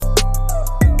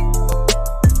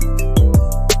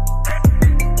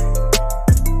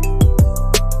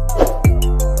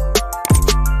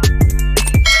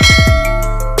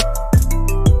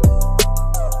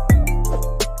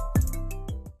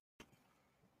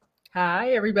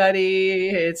Hi,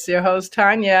 everybody. It's your host,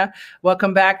 Tanya.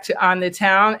 Welcome back to On the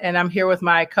Town. And I'm here with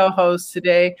my co host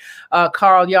today,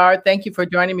 Carl Yard. Thank you for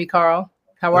joining me, Carl.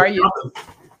 How are you?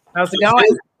 How's it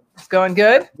going? It's going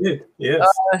good? Yes.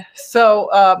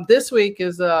 This week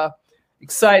is a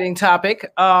exciting topic.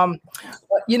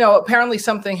 Apparently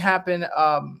something happened.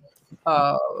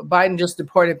 Biden just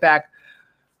deported back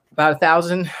about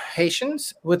 1,000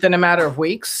 Haitians within a matter of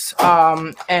weeks.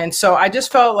 And so I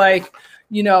just felt like,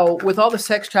 with all the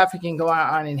sex trafficking going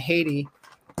on in Haiti,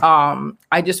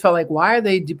 I just felt like, why are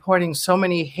they deporting so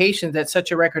many Haitians at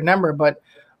such a record number? But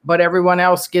everyone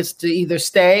else gets to either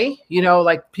stay,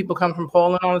 like people come from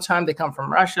Poland all the time. They come from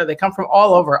Russia. They come from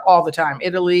all over all the time.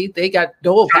 Italy, they got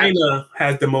dual. China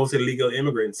has the most illegal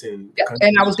immigrants in the country.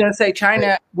 And I was going to say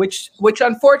China, which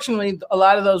unfortunately, a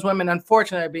lot of those women,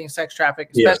 unfortunately, are being sex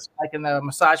trafficked, especially like in the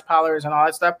massage parlors and all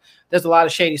that stuff. There's a lot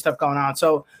of shady stuff going on.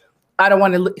 So I don't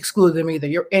want to exclude them either.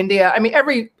 You're India. I mean,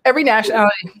 every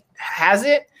nationality has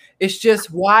it. It's just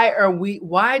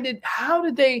how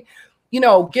did they,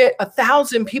 get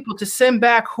 1,000 people to send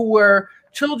back who were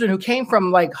children who came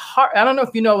from I don't know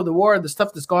if you know the war, the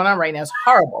stuff that's going on right now is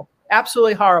horrible,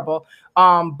 absolutely horrible.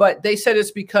 But they said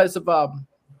it's because of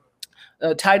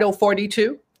Title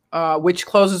 42, which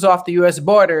closes off the U.S.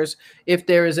 borders if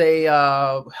there is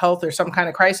a health or some kind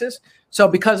of crisis. So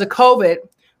because of COVID,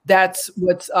 that's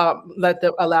what's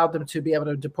allowed them to be able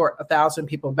to deport 1,000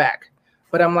 people back.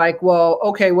 But I'm like, well,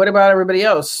 okay, what about everybody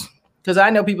else? Because I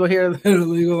know people here that are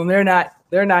illegal and they're not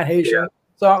Haitian. Yeah.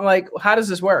 So I'm like, how does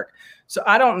this work? So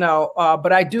I don't know,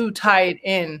 but I do tie it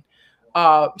in,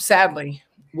 sadly,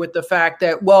 with the fact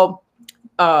that,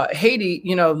 Haiti,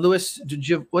 Louis,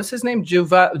 what's his name?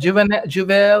 Juvenel.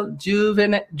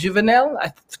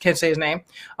 I can't say his name.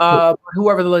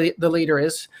 Whoever the leader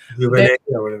is.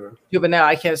 Juvenel,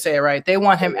 I can't say it right. They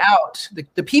want him out.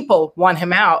 The people want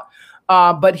him out.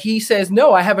 But he says,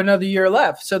 no, I have another year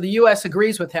left. So the U.S.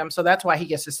 agrees with him. So that's why he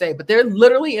gets to stay. But they're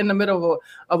literally in the middle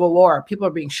of a war. People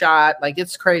are being shot. Like,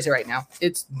 it's crazy right now.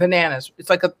 It's bananas. It's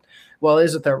like it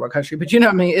is a third world country. But you know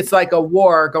what I mean? It's like a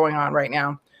war going on right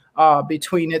now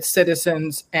between its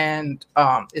citizens and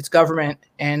its government.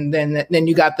 And then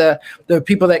you got the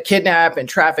people that kidnap and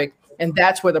traffic. And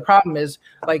that's where the problem is.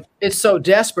 Like, it's so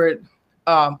desperate.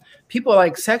 People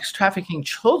like sex trafficking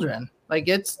children. Like,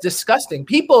 it's disgusting.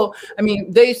 People, I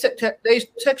mean, they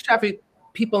sex traffic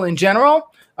people in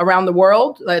general around the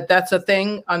world. Like, that's a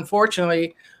thing,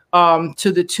 unfortunately, to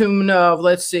the tune of,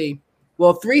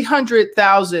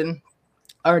 300,000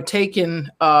 are taken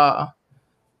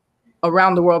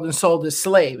around the world and sold as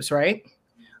slaves, right?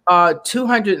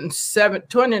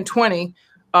 220,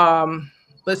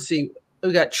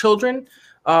 we got children.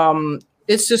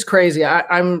 It's just crazy.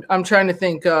 I'm trying to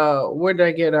think. Where did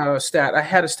I get a stat? I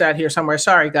had a stat here somewhere.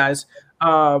 Sorry, guys.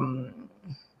 I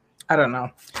don't know.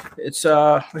 It's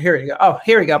here we go. Oh,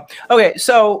 here we go. Okay,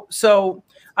 so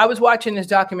I was watching this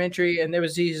documentary, and there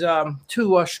was these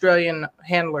two Australian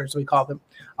handlers, we call them,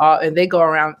 and they go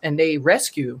around and they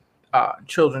rescue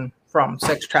children from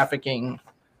sex trafficking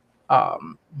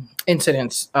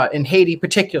incidents in Haiti,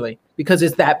 particularly because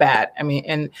it's that bad. I mean,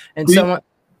 and someone.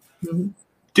 Mm-hmm.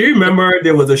 Do you remember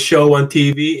there was a show on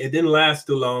TV? It didn't last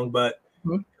too long, but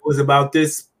it was about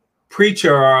this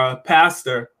preacher or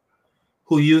pastor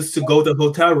who used to go to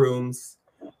hotel rooms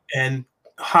and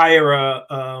hire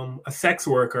a sex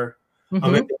worker.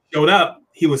 Mm-hmm. If they showed up,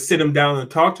 he would sit him down and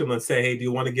talk to him and say, "Hey, do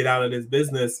you want to get out of this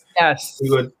business?" Yes.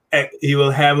 He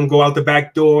will have him go out the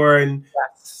back door, and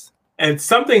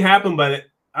something happened, but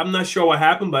I'm not sure what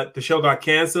happened. But the show got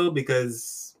canceled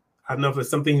because I don't know if it's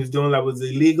something he was doing that was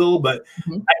illegal, but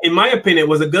in my opinion, it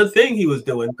was a good thing he was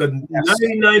doing because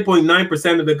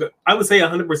 99.9% of I would say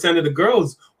 100% of the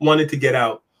girls wanted to get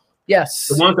out. Yes.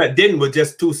 The ones that didn't were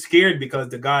just too scared because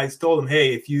the guys told them,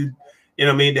 hey, if you know what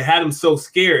I mean, they had them so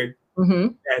scared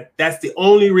that's the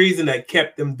only reason that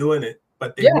kept them doing it.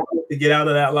 But they wanted to get out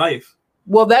of that life.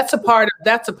 Well, that's a part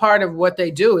of what they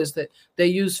do is that they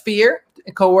use fear,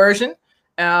 coercion,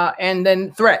 and then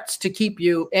threats to keep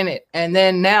you in it. And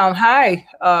then now, hi,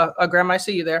 Grandma, I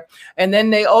see you there. And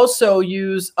then they also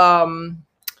use,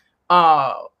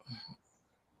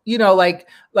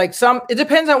 like some, it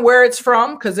depends on where it's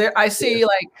from. Cause I see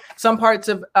like some parts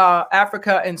of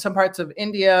Africa and some parts of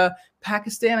India,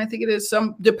 Pakistan, I think it is,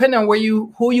 some, depending on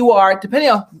who you are,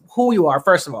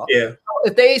 first of all. Yeah.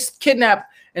 If they kidnap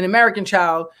an American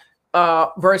child,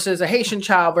 versus a Haitian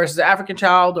child versus an African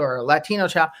child or a Latino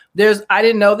child. I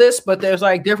didn't know this, but there's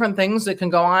like different things that can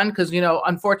go on because,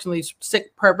 unfortunately,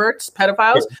 sick perverts,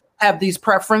 pedophiles have these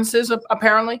preferences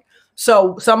apparently.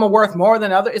 So some are worth more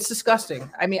than others. It's disgusting.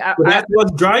 I mean, that's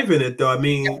what's driving it, though. I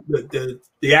mean,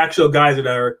 the actual guys that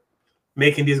are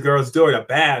making these girls do it are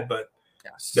bad, but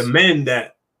the men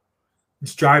that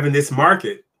is driving this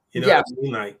market, you know what I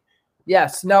mean? Like,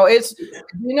 yes, no, it's,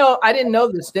 you know, I didn't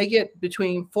know this. They get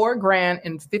between $4,000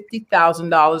 and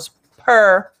 $50,000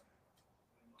 per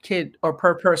kid or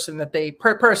per person that they,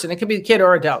 per person. It could be a kid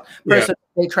or adult person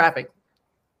they traffic.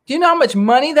 Do you know how much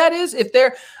money that is? If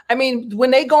they're, I mean,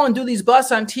 when they go and do these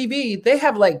busts on TV, they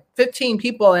have like 15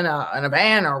 people in a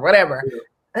van or whatever. Yeah.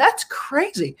 That's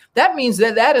crazy. That means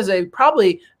that is a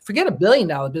probably, forget $1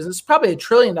 billion business, probably $1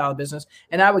 trillion business.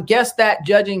 And I would guess that,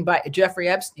 judging by Jeffrey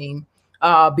Epstein,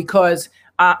 because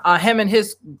him and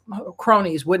his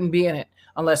cronies wouldn't be in it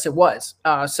unless it was.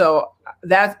 So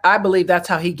that, I believe that's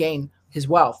how he gained his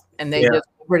wealth. And they just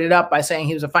covered it up by saying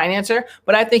he was a financier.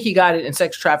 But I think he got it in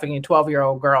sex trafficking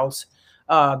 12-year-old girls.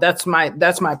 That's my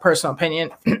personal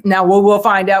opinion. Now we'll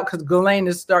find out, because Ghislaine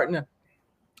is starting to,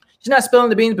 she's not spilling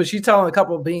the beans, but she's telling a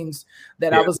couple of beans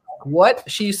that I was like, what?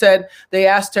 She said they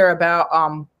asked her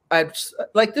about,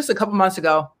 like this a couple months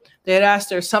ago, they had asked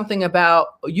her something about,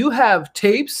 you have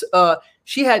tapes.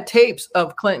 She had tapes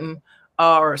of Clinton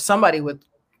or somebody with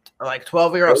like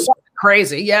 12-year-olds.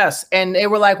 Crazy. Yes. And they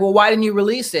were like, well, why didn't you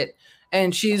release it?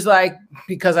 And she's like,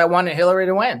 because I wanted Hillary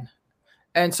to win.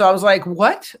 And so I was like,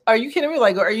 what? Are you kidding me?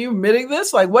 Like, are you admitting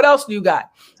this? Like, what else do you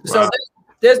got? Wow.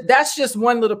 So that's just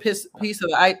one little piece of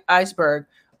the iceberg.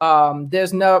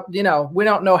 There's no, you know, we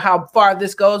don't know how far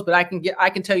this goes, but I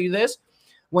can tell you this: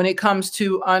 when it comes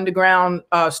to underground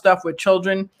stuff with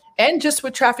children and just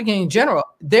with trafficking in general,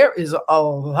 there is a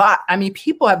lot. I mean,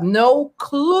 people have no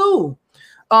clue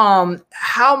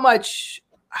how much.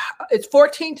 It's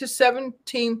 14 to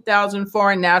 17,000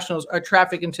 foreign nationals are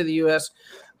trafficked into the U.S.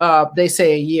 They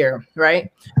say a year,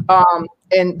 right?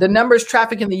 And the numbers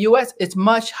trafficked in the U.S., it's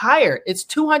much higher. It's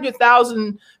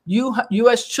 200,000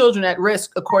 U.S. children at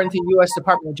risk, according to the U.S.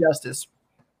 Department of Justice.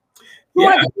 Yeah,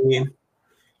 I mean,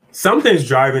 something's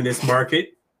driving this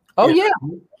market. Oh, yeah.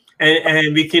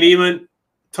 And we can even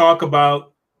talk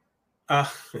about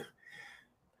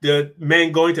the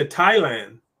men going to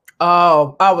Thailand.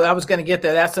 Oh, I was going to get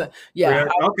there. That's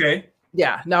okay.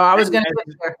 Yeah, no, I was going to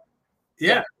get there.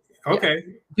 Yeah. Okay.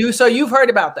 So you've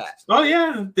heard about that? Oh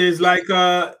yeah. There's like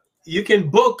you can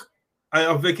book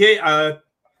a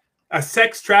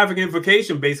sex trafficking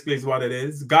vacation, basically is what it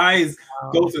is. Guys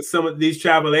go to some of these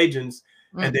travel agents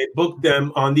and they book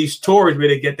them on these tours where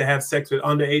they get to have sex with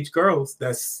underage girls.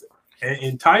 That's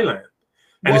in Thailand.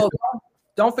 And well,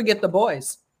 don't forget the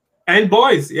boys. And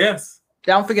boys, yes.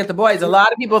 Don't forget the boys. A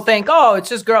lot of people think, oh, it's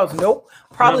just girls. Nope.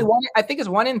 Probably one. I think it's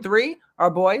 1 in 3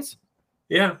 are boys.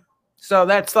 Yeah. So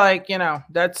that's like, you know,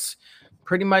 that's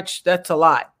pretty much, that's a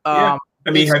lot. Yeah.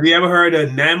 I mean, have you ever heard of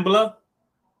NAMBLA?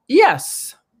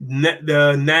 Yes.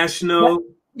 The National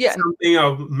something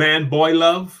of Man-Boy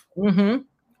Love. Mm-hmm.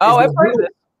 Oh, I've heard of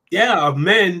it. Yeah, of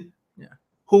men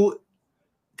who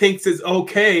thinks it's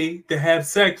okay to have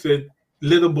sex with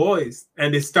little boys.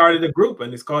 And they started a group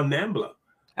and it's called NAMBLA.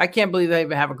 I can't believe they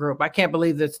even have a group. I can't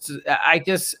believe this.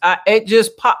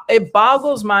 It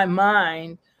boggles my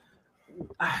mind.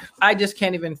 I just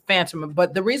can't even fathom it.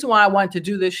 But the reason why I wanted to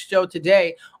do this show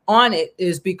today on it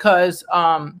is because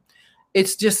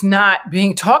it's just not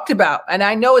being talked about. And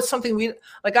I know it's something we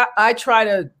like. I try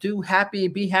to do happy,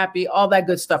 be happy, all that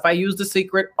good stuff. I use The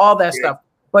Secret, all that stuff.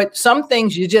 But some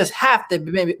things you just have to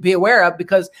be aware of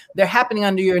because they're happening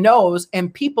under your nose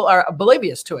and people are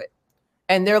oblivious to it.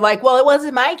 And they're like, well, it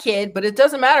wasn't my kid, but it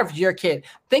doesn't matter if it's your kid.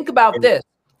 Think about this.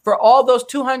 For all those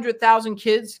 200,000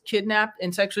 kids kidnapped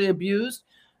and sexually abused,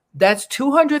 that's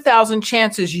 200,000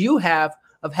 chances you have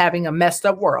of having a messed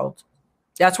up world.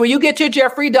 That's where you get your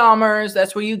Jeffrey Dahmers.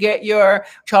 That's where you get your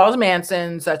Charles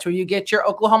Mansons. That's where you get your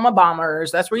Oklahoma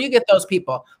bombers. That's where you get those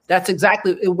people. That's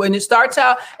exactly when it starts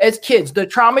out as kids. The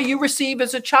trauma you receive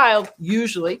as a child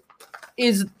usually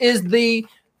is the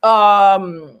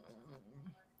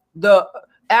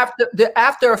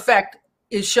after effect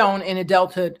is shown in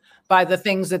adulthood by the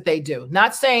things that they do.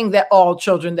 Not saying that all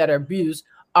children that are abused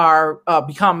are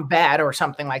become bad or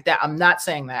something like that. I'm not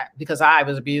saying that because I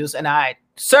was abused and I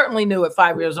certainly knew at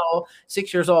 5 years old,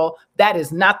 6 years old, that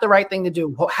is not the right thing to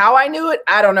do. How I knew it,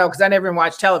 I don't know because I never even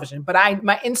watched television, but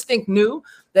my instinct knew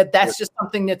that that's just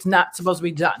something that's not supposed to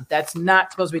be done. That's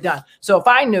not supposed to be done. So if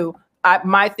I knew,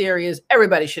 my theory is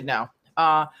everybody should know.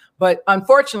 But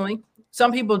unfortunately,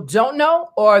 some people don't know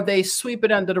or they sweep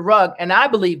it under the rug. And I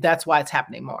believe that's why it's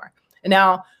happening more. And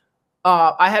now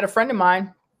I had a friend of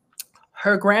mine,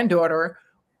 her granddaughter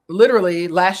literally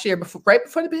last year, right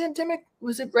before the pandemic.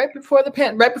 Was it right before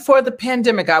the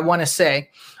pandemic? I want to say,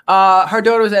 her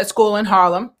daughter was at school in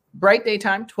Harlem, bright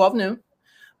daytime, 12 noon.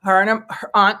 Her and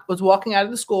her aunt was walking out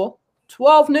of the school,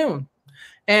 12 noon,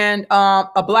 and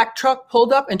a black truck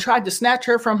pulled up and tried to snatch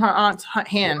her from her aunt's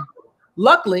hand.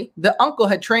 Luckily, the uncle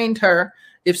had trained her.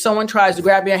 If someone tries to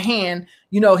grab your hand,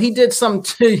 he did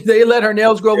they let her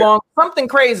nails grow long, something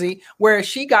crazy where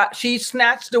she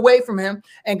snatched away from him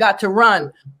and got to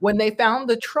run. When they found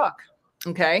the truck,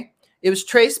 okay, it was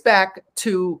traced back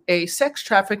to a sex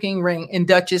trafficking ring in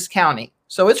Dutchess County.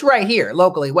 So it's right here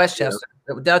locally, Westchester,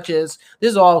 Dutchess. This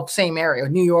is all same area,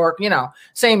 New York,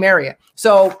 same area.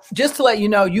 So just to let you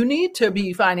know, you need to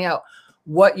be finding out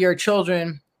what your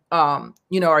children,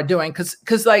 are doing.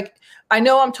 Cause like, I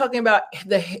know I'm talking about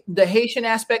the Haitian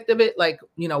aspect of it. Like,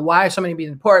 why are so many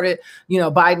being deported?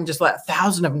 Biden just let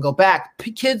 1,000 of them go back.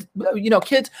 Kids,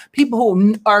 people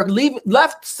who are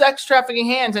left sex trafficking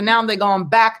hands, and now they're going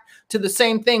back to the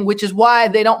same thing, which is why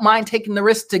they don't mind taking the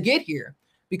risk to get here.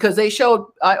 Because they showed,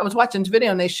 I was watching this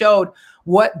video and they showed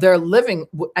what they're living.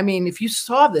 I mean, if you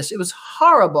saw this, it was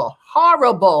horrible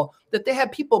that they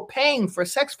had people paying for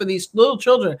sex for these little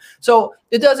children. So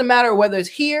it doesn't matter whether it's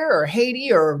here or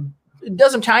Haiti or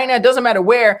China, it doesn't matter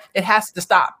where, it has to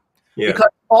stop. Yeah. Because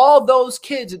all those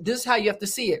kids, this is how you have to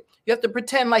see it. You have to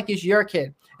pretend like it's your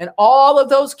kid. And all of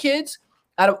those kids,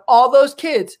 out of all those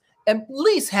kids, at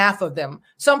least half of them,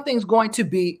 something's going to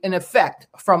be an effect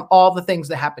from all the things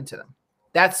that happen to them.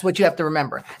 That's what you have to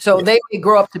remember. So they may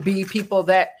grow up to be people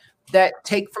that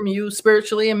take from you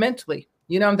spiritually and mentally.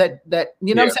 What I'm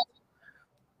saying?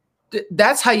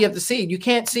 That's how you have to see it. You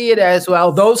can't see it as,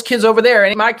 well, those kids over there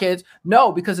ain't my kids.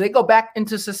 No, because they go back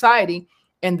into society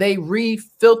and they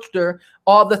refilter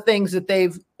all the things that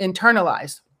they've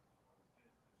internalized.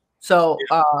 So,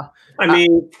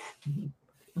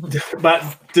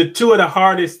 but the two of the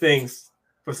hardest things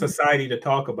for society to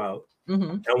talk about,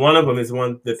 and one of them is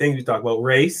the things we talk about,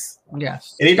 race.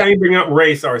 Yes. Anytime you bring up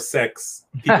race or sex,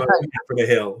 people are for the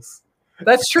hills.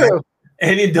 That's true.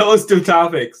 And in those two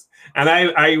topics, and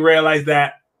I realized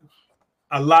that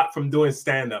a lot from doing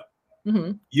stand-up.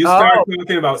 You start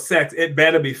talking about sex, it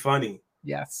better be funny.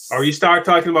 Yes. Or you start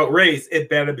talking about race, it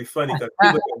better be funny, because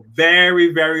people are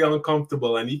very, very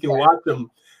uncomfortable, and you can watch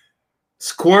them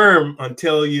squirm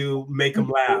until you make them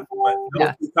laugh. But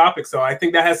those two topics, so I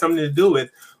think that has something to do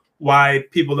with why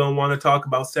people don't want to talk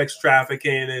about sex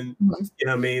trafficking and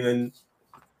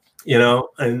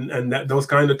and those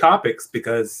kind of topics,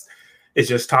 because it's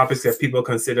just topics that people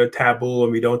consider taboo,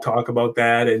 and we don't talk about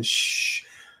that, and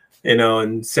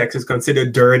and sex is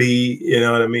considered dirty. You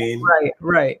know what I mean?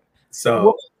 Right.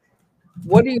 So,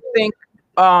 what do you think?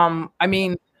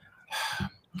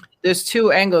 There's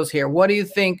two angles here. What do you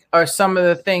think are some of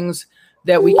the things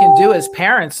that we can do as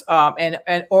parents,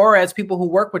 or as people who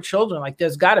work with children? Like,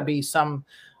 there's got to be some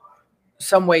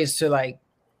ways to like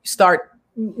start,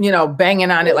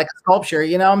 banging on it like a sculpture.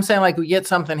 You know what I'm saying? Like, we get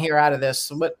something here out of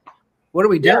this. What do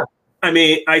we do? Yeah.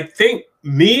 I think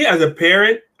me as a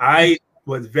parent, I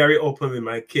was very open with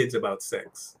my kids about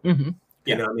sex.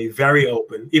 Very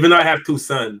open, even though I have two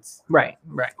sons. Right.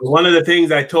 One of the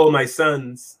things I told my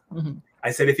sons, I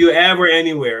said, if you're ever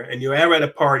anywhere and you're ever at a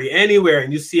party anywhere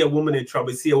and you see a woman in trouble,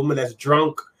 you see a woman that's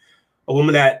drunk, a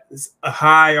woman that's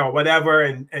high or whatever,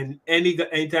 and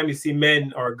anytime you see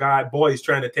men or boys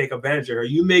trying to take advantage of her,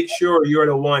 you make sure you're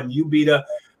the one. You be the,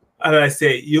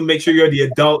 you make sure you're the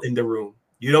adult in the room.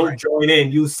 You don't join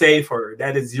in. You save her.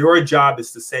 That is your job,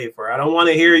 is to save her. I don't want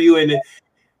to hear you in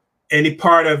any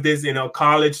part of this,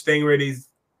 college thing where these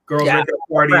girls at the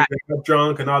party, they get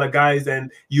drunk, and all the guys,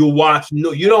 and you watch.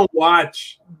 No, you don't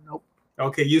watch. Nope.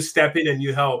 Okay, you step in and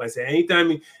you help. I say,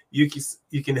 anytime you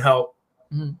can help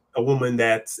a woman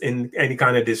that's in any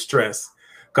kind of distress,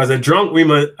 because a drunk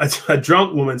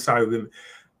woman,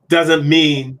 doesn't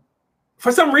mean.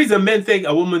 For some reason, men think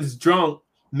a woman's drunk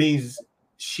means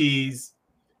she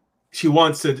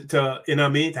wants to to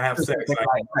have sex.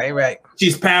 Right.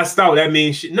 She's passed out. That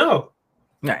means no.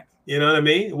 Right. You know what I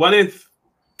mean? What if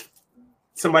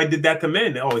somebody did that to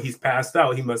men? Oh, he's passed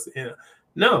out. He must.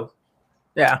 No.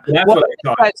 Yeah. That's what I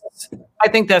thought. I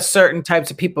think there's certain types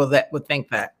of people that would think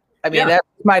that. I mean, that's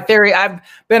my theory. I've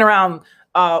been around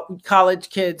college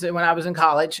kids when I was in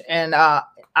college, and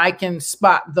I can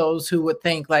spot those who would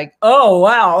think like, "Oh,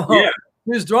 wow,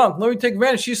 he's drunk. Let me take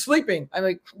advantage. She's sleeping." I'm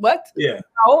like, "What?" Yeah.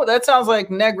 Oh, that sounds like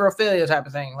negrophilia type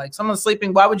of thing. Like, someone's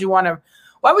sleeping. Why would you want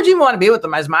to be with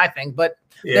them? Is my thing. But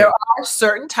there are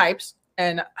certain types,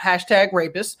 and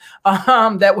 #rapists,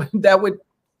 that would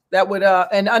that would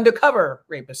and undercover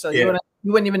rapists. So you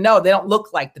wouldn't even know. They don't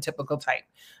look like the typical type.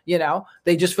 You know,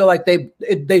 they just feel like they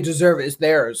deserve it. It's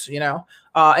theirs. You know,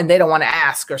 and they don't want to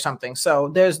ask or something. So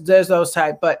there's those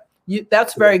type. But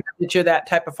that's very good that you're that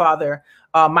type of father.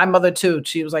 My mother too.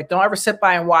 She was like, don't ever sit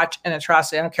by and watch an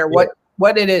atrocity. I don't care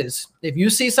what it is. If you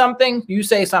see something, you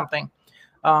say something,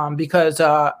 because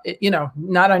you know,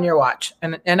 not on your watch.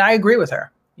 And I agree with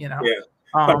her. You know. Yeah.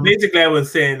 But basically, I was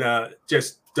saying,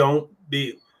 just don't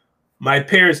be. My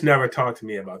parents never talked to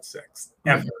me about sex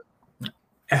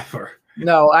ever.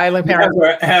 No, island parents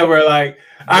ever. Like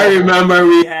I remember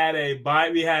we had a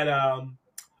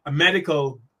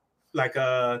medical, like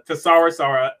a thesaurus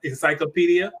or a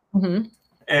encyclopedia,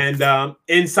 and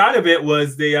inside of it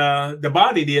was the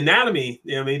body, the anatomy.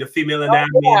 You know what I mean, the female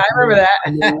anatomy. Yeah, I remember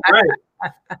that.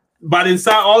 Right. But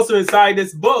inside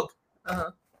this book.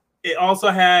 It also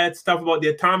had stuff about the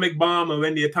atomic bomb and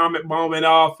when the atomic bomb went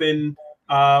off in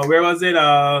where was it?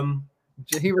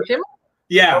 Hiroshima?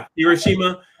 Yeah,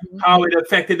 Hiroshima. How it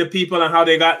affected the people and how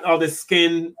they got all the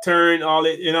skin turned, all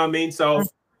it, you know what I mean? So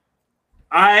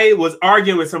I was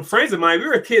arguing with some friends of mine. We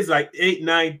were kids like 8,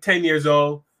 9, 10 years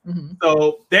old.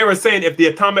 So they were saying if the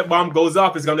atomic bomb goes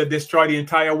off, it's going to destroy the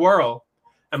entire world.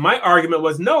 And my argument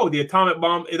was no, the atomic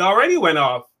bomb, it already went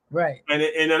off. Right.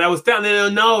 And I was telling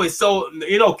them, no, it's so,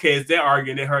 you know, kids, they're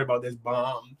arguing, they heard about this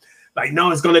bomb. Like,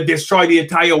 no, it's going to destroy the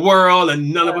entire world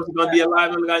and none of us are going to be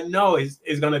alive. I'm like, no, it's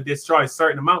going to destroy a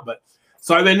certain amount. But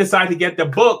so I then decided to get the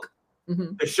book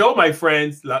to show my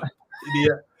friends. Like,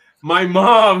 my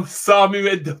mom saw me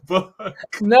with the book.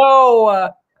 No.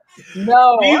 She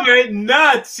went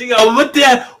nuts. She go, what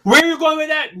the, where are you going with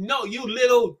that? No, you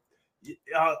little,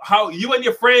 how you and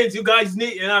your friends, you guys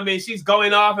need, and I mean, she's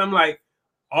going off. I'm like,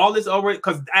 all this over,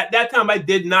 because at that time I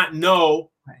did not know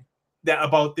that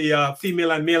about the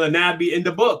female and male anatomy in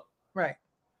the book. Right.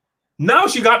 Now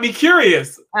she got me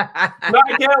curious. Now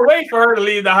I can't wait for her to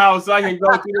leave the house so I can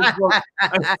go through this book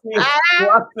and see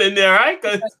what's in there, right?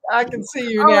 Because I can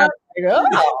see you now.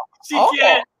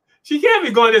 She can't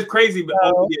be going this crazy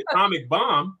over the atomic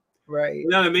bomb. Right. You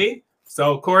know what I mean?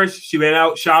 So of course she went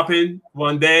out shopping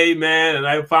one day, man, and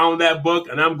I found that book,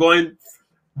 and I'm going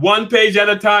one page at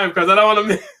a time because I don't want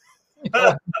to miss.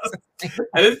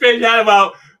 And this page had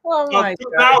about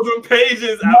 2,000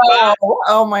 pages.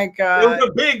 Oh my God. It was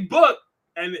a big book.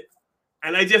 And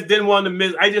I just didn't want to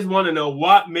miss. I just want to know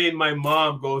what made my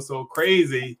mom go so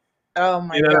crazy. Oh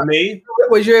my God. You know what I mean?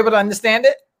 Was you able to understand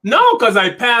it? No, because I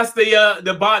passed the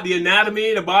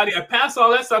anatomy, the body. I passed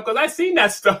all that stuff because I've seen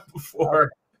that stuff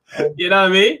before. You know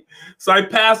what I mean? So I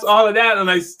passed all of that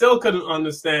and I still couldn't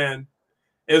understand.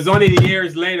 It was only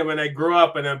years later when I grew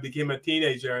up and I became a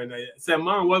teenager, and I said,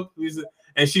 "Mom, what was it?"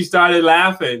 And she started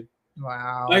laughing.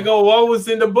 Wow. I go, "What was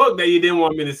in the book that you didn't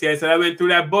want me to see?" I said, "I went through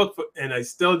that book and I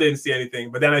still didn't see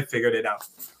anything, but then I figured it out."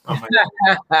 Oh my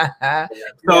God.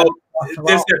 So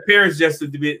just their parents just to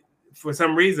be, for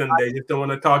some reason, they just don't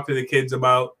want to talk to the kids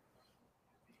about,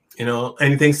 you know,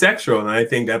 anything sexual, and I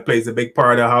think that plays a big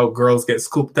part of how girls get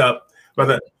scooped up,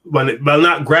 well,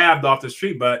 not grabbed off the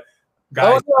street, but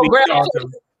guys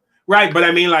right, but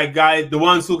I mean, like guys, the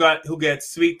ones who get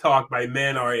sweet talked by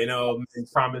men, or you know,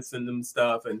 promising them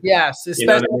stuff, and yes, especially, you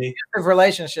know what I mean?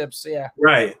 Relationships,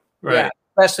 right, yeah,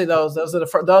 especially those are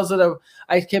the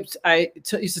I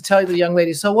used to tell the young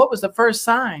lady. So, what was the first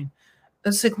sign?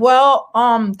 It's like, well,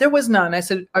 there was none. I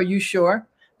said, are you sure?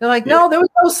 They're like, no, there was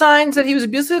no signs that he was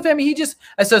abusive. I mean,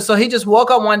 I said, so he just woke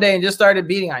up one day and just started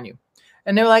beating on you,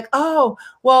 and they were like, oh,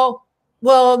 well,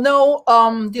 no,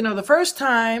 you know, the first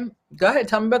time. Go ahead,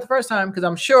 tell me about the first time, because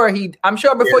I'm sure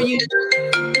before you.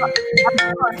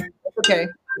 Okay.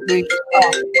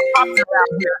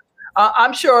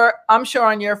 I'm sure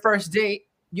on your first date,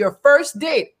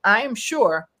 I am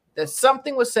sure that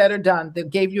something was said or done that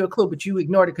gave you a clue, but you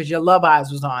ignored it because your love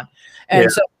eyes was on. And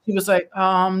so she was like,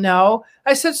 no.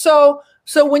 I said, so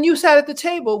when you sat at the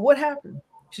table, what happened?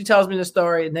 She tells me the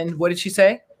story, and then what did she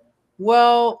say?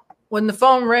 Well, when the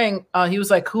phone rang, he was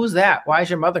like, who's that? Why is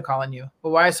your mother calling you?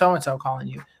 Well, why is so-and-so calling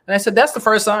you? And I said, that's the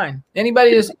first sign.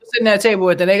 Anybody that's sitting at a table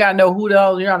with, and they got to know who the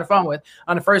hell you're on the phone with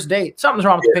on the first date. Something's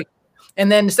wrong with the picture. And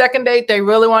then the second date, they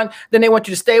want you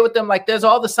to stay with them. Like, there's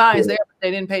all the signs there, but they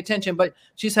didn't pay attention. But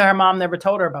she said her mom never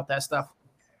told her about that stuff,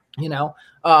 you know?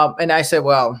 And I said,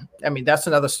 well, I mean, that's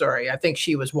another story. I think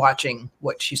she was watching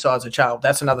what she saw as a child.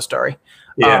 That's another story.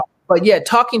 But yeah,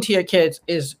 talking to your kids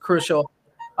is crucial.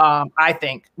 I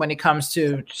think when it comes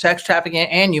to sex trafficking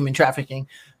and human trafficking,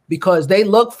 because they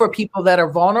look for people that are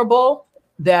vulnerable,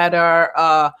 that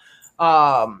are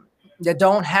that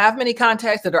don't have many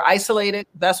contacts, that are isolated.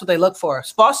 That's what they look for.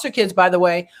 Foster kids, by the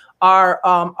way, are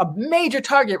a major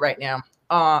target right now.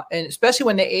 and especially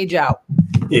when they age out.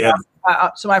 Yeah.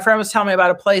 So my friend was telling me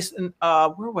about a place in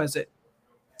where was it?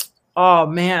 Oh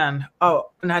man,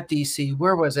 oh not DC.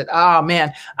 Where was it? Oh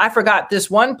man, I forgot this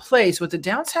one place with the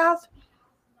down south.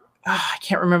 I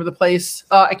can't remember the place.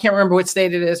 I can't remember what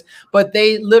state it is, but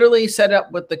they literally set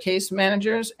up with the case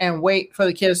managers and wait for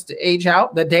the kids to age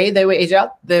out. The day they would age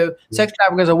out, the sex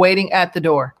traffickers are waiting at the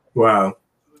door. Wow.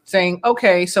 Saying,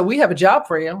 okay, so we have a job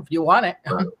for you if you want it.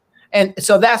 Right. And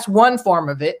so that's one form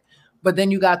of it. But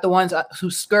then you got the ones who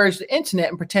scourge the internet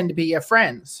and pretend to be your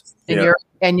friends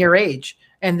and your age.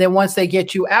 And then once they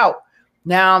get you out,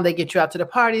 now they get you out to the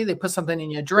party, they put something in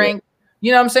your drink,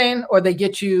 you know what I'm saying? Or they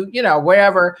get you, you know,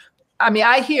 wherever. I mean,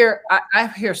 I hear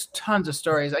tons of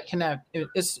stories. I cannot.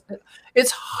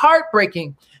 It's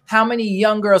heartbreaking how many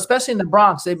young girls, especially in the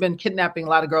Bronx, they've been kidnapping a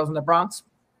lot of girls in the Bronx.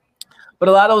 But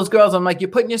a lot of those girls, I'm like,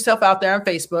 you're putting yourself out there on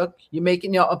Facebook, you're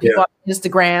making people on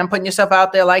Instagram, putting yourself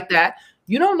out there like that.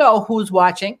 You don't know who's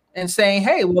watching and saying,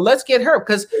 hey, well, let's get her.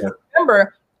 Because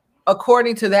remember,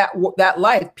 according to that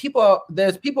life,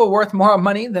 there's people worth more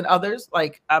money than others.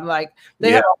 Like I'm like,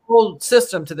 they have a whole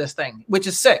system to this thing, which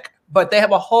is sick. But they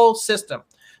have a whole system.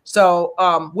 So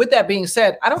with that being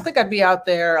said, I don't think I'd be out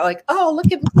there like, oh,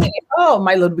 look at me. Oh,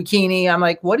 my little bikini. I'm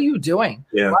like, what are you doing?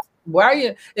 Yeah. Why are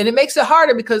you? And it makes it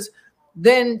harder because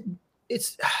then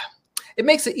it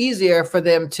makes it easier for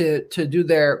them to do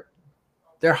their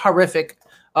horrific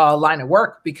line of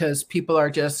work because people are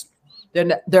just,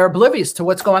 they're oblivious to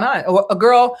what's going on. A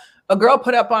girl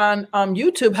put up on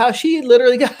YouTube how she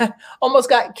literally almost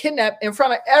got kidnapped in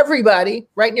front of everybody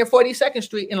right near 42nd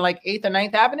Street in like 8th or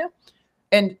 9th Avenue.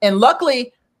 And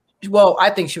luckily, well, I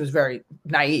think she was very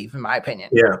naive in my opinion.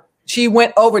 Yeah. She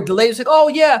went over, the lady was like, oh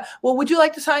yeah, well, would you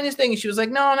like to sign this thing? And she was like,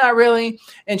 no, not really.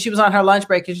 And she was on her lunch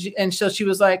break. And so she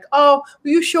was like, oh, are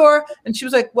you sure? And she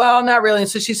was like, well, not really. And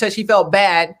so she said she felt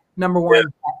bad. Number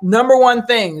one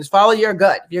thing is follow your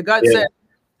gut. If your gut said,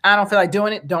 I don't feel like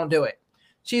doing it, don't do it.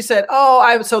 She said,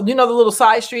 oh, so you know the little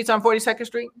side streets on 42nd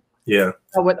Street? Yeah.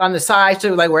 On the side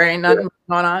too, like where ain't nothing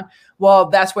going on. Well,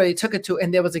 that's where they took it to.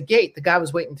 And there was a gate. The guy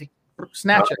was waiting to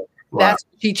snatch her. Wow.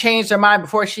 She changed her mind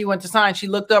before she went to sign. She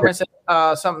looked over and said,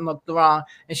 something looked wrong.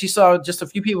 And she saw just a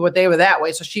few people, but they were that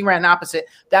way. So she ran opposite.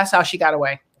 That's how she got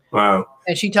away. Wow.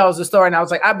 And she tells the story. And I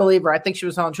was like, I believe her. I think she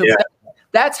was telling the truth. Yeah.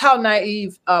 That's how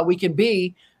naive we can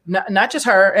be. Not just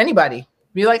her, anybody.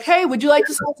 Be like, hey, would you like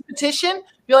to sign the petition?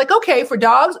 You're like, okay, for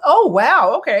dogs. Oh,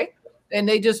 wow. Okay. And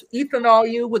they just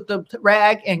ethanol you with the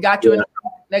rag and got you in.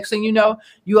 Next thing you know,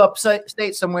 you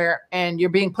upstate somewhere and you're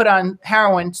being put on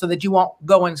heroin so that you won't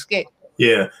go and escape.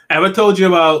 Yeah. Have I told you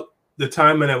about the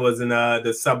time when I was in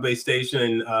the subway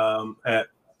station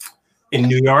in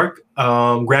New York,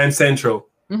 Grand Central?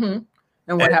 Mm-hmm.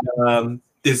 And what happened?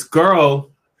 This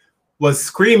girl was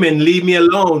screaming, leave me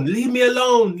alone, leave me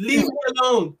alone, leave me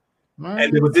alone.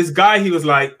 And there was this guy, he was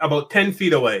like about 10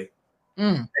 feet away.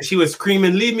 And she was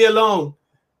screaming, leave me alone.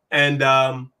 And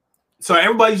so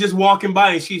everybody's just walking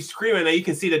by and she's screaming and you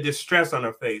can see the distress on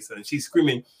her face and she's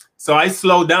screaming. So I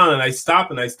slowed down and I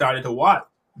stopped and I started to watch.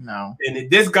 No. And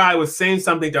this guy was saying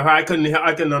something to her. I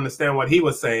couldn't understand what he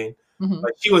was saying.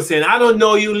 But she was saying, I don't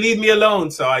know you, leave me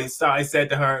alone. So I said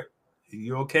to her, are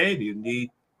you okay? Do you need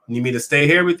me to stay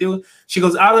here with you? She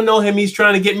goes, I don't know him. He's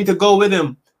trying to get me to go with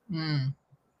him.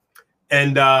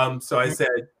 And so I said,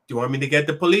 do you want me to get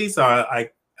the police or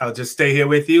I'll just stay here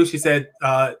with you? She said,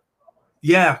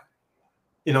 yeah,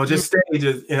 just stay.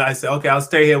 I said, okay, I'll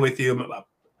stay here with you.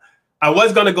 I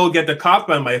was going to go get the cop,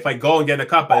 but if I go and get the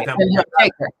cop, by the time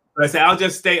I said, I'll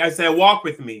just stay. I said, walk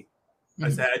with me. I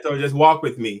told her, just walk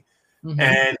with me.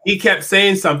 And he kept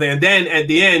saying something. And then at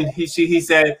the end, he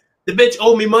said, the bitch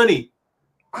owed me money.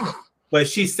 But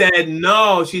she said,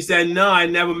 no. She said, no, I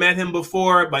never met him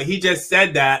before. But he just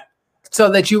said that. So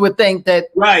that you would think that.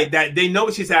 Right. That they know.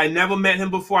 She said, I never met him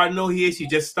before. I know he is. She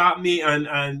just stopped me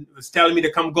and was telling me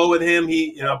to come go with him.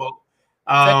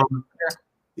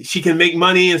 She can make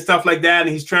money and stuff like that. And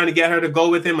he's trying to get her to go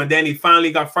with him. And then he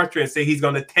finally got frustrated and said he's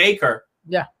going to take her.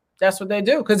 Yeah, that's what they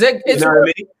do. Because it's you know what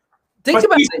I mean? Think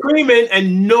about it. Screaming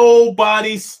and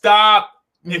nobody stopped.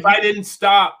 If I didn't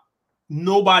stop,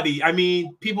 nobody. I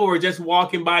mean, people were just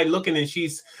walking by looking, and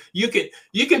you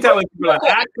can tell when people are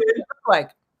acting. Like,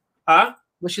 huh?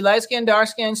 Was she light skinned, dark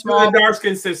skinned, small? She was a dark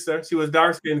skinned sister. She was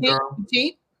dark skinned girl.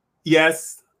 Petite?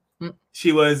 Yes.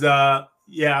 She was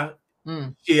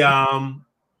She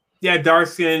dark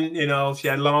skin, she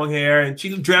had long hair and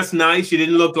she dressed nice. She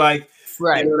didn't look like, you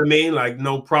know what I mean? Like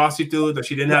no prostitute, or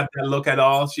she didn't have that look at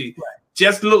all. She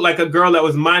just looked like a girl that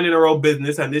was minding her own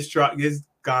business. And this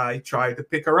guy tried to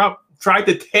pick her up, tried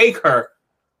to take her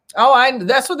Oh,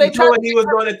 that's what they told me he was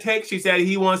going to take. She said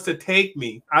he wants to take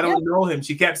me. I don't know him.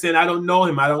 She kept saying, I don't know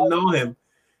him. I don't know him.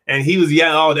 And he was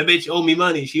yelling, oh, that bitch owe me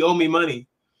money. She owe me money.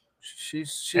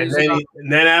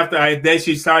 And then after then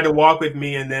she started to walk with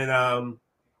me, and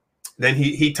then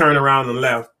he turned around and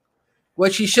left.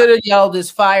 What she should have yelled is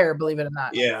fire, believe it or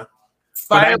not. Yeah.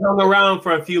 Fire. But I hung around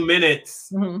for a few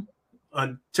minutes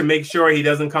to make sure he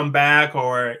doesn't come back,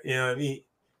 or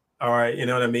or you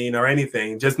know what I mean, or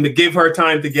anything. Just to give her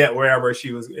time to get wherever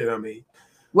she was, you know what I mean.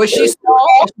 Was she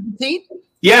small? Petite?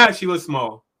 Yeah, she was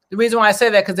small. The reason why I say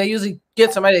that because they usually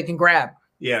get somebody they can grab.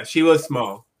 Yeah, she was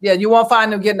small. Yeah, you won't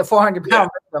find them getting a 400-pound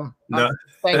victim. No.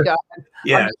 Thank God.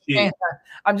 Yeah.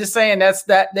 I'm just saying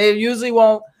that they usually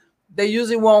won't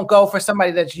go for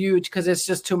somebody that's huge because it's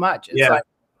just too much. It's like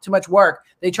too much work.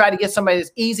 They try to get somebody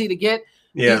that's easy to get.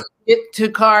 Yeah. Get to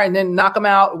the car and then knock them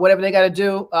out, whatever they got to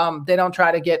do. They don't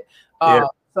try to get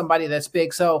somebody that's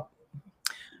big. So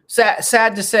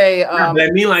sad to say. I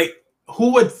mean, like,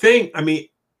 who would think? I mean,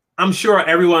 I'm sure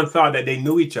everyone thought that they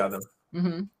knew each other.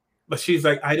 Mm-hmm. But she's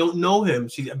like, I don't know him.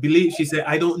 She said,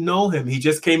 I don't know him. He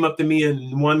just came up to me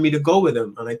and wanted me to go with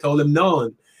him. And I told him no.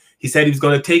 And he said he was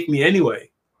going to take me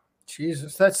anyway.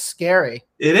 Jesus, that's scary.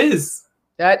 It is.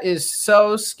 That is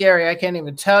so scary. I can't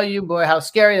even tell you, boy, how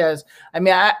scary that is. I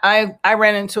mean, I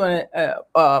ran into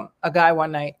a guy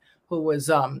one night who was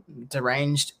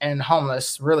deranged and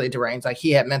homeless, really deranged. Like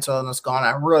he had mental illness going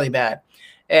on really bad.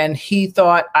 And he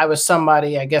thought I was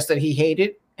somebody, I guess, that he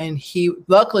hated. And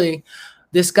luckily,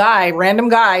 this guy, random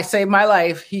guy, saved my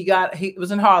life. He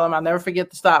was in Harlem. I'll never forget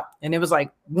the stop. And it was like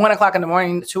 1 o'clock in the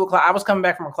morning, 2 o'clock. I was coming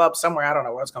back from a club somewhere. I don't know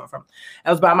where I was coming from.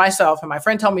 I was by myself. And my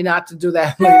friend told me not to do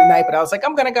that late at night, but I was like,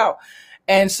 I'm going to go.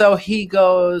 And so he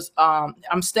goes,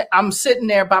 I'm sitting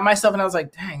there by myself. And I was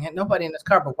like, dang, ain't nobody in this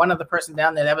car, but one other person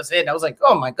down there. That was it. And I was like,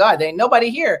 oh my God, there ain't nobody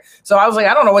here. So I was like,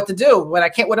 I don't know what to do,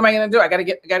 but what am I going to do? I got to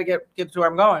get to where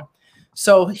I'm going.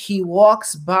 So he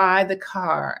walks by the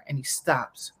car and he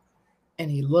stops. And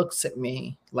he looks at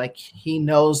me like he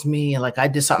knows me, like I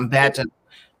did something bad to him.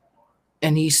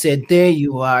 And he said, there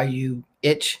you are, you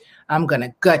itch. I'm going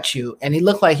to gut you. And he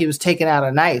looked like he was taking out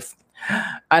a knife.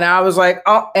 And I was like,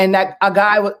 oh, and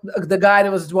the guy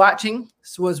that was watching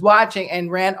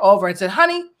and ran over and said,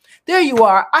 honey, there you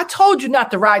are. I told you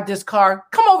not to ride this car.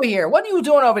 Come over here. What are you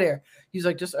doing over there? He's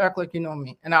like, just act like you know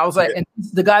me. And I was like, and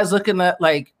the guy's looking at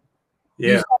like,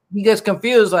 he gets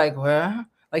confused, like, well,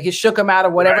 like it shook him out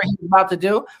of whatever he was about to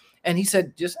do. And he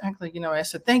said, just act like you know. I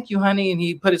said, thank you, honey. And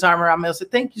he put his arm around me. I said,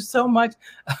 thank you so much.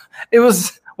 It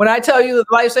was, when I tell you the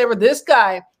lifesaver, this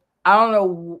guy, I don't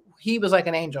know, he was like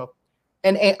an angel.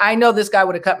 And I know this guy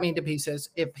would have cut me into pieces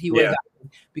if he would have got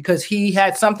me, because he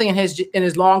had something in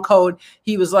his long coat.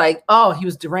 He was like, oh, he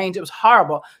was deranged. It was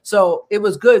horrible. So it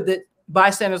was good that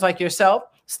bystanders like yourself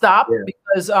stop,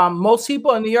 because most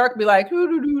people in New York be like,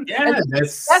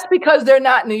 that's because they're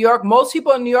not New York. Most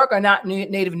people in New York are not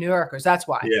native New Yorkers. That's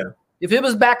why. Yeah. If it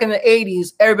was back in the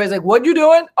 80s, everybody's like, what you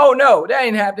doing? Oh, no, that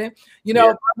ain't happening. You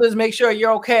know, brothers make sure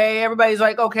you're okay. Everybody's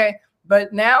like, okay.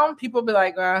 But now people be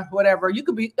like, whatever. You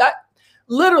could be that.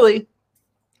 Literally,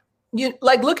 you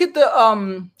like look at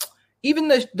the even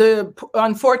the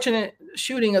unfortunate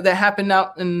shooting that happened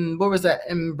out in, what was that,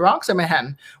 in Bronx or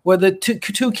Manhattan, where the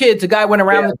two kids, the guy went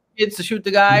around the kids to shoot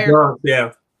the guy.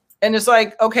 And it's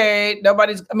like, okay,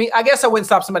 nobody's, I mean, I guess I wouldn't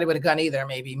stop somebody with a gun either.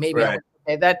 Maybe. Right.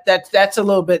 Okay, that's a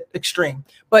little bit extreme.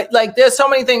 But like, there's so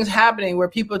many things happening where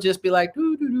people just be like,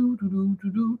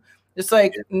 do. It's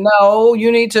like, no,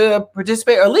 you need to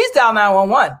participate, or at least dial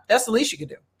 911. That's the least you can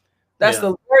do. That's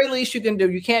the very least you can do.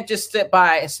 You can't just sit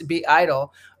by and be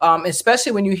idle,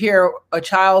 especially when you hear a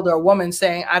child or a woman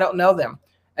saying, I don't know them.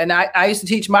 And I used to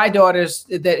teach my daughters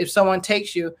that if someone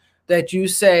takes you, that you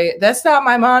say, that's not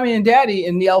my mommy and daddy,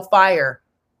 and yell fire.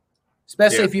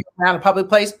 Especially if you're around a public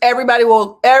place. Everybody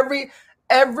will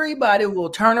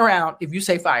turn around if you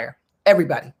say fire.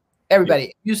 Everybody.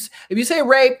 If you say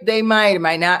rape, they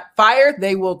might not. Fire,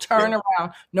 they will turn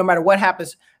around no matter what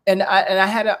happens. And I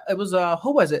had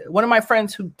who was it? One of my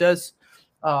friends who does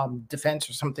defense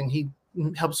or something. He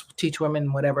helps teach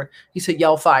women, whatever. He said,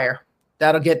 yell fire.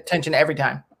 That'll get attention every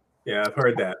time. Yeah, I've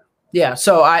heard that. Yeah.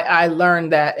 So I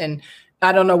learned that. And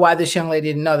I don't know why this young lady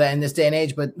didn't know that in this day and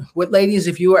age, but what ladies,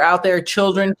 if you are out there,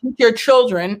 children,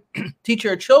 teach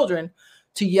your children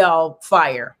to yell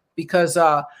fire, because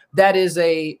everybody's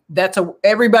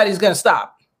going to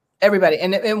stop. Everybody.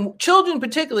 And children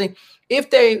particularly, if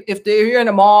they're in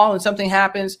a mall and something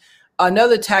happens,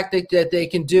 another tactic that they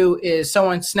can do is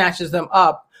someone snatches them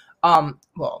up.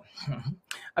 Well,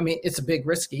 I mean, it's a big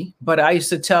risky, but I used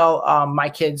to tell my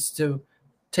kids to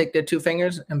take their two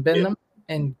fingers and bend them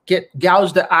and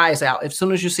gouge the eyes out as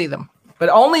soon as you see them. But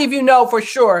only if you know for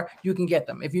sure you can get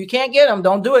them. If you can't get them,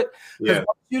 don't do it. Because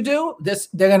once you do,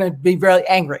 they're going to be very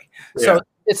angry. Yeah. So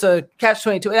it's a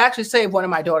catch-22. It actually saved one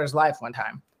of my daughter's life one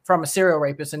time from a serial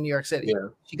rapist in New York City. Yeah.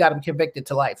 She got him convicted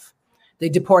to life. They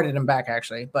deported him back,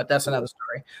 actually, but that's another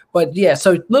story. But yeah,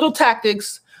 so little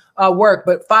tactics work.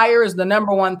 But fire is the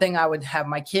number one thing I would have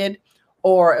my kid,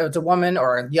 or if it's a woman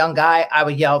or a young guy, I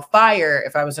would yell fire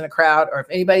if I was in a crowd or if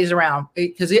anybody's around.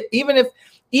 Because even if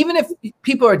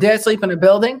people are dead asleep in a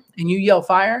building and you yell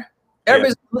fire,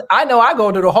 everybody's. I know I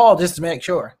go to the hall just to make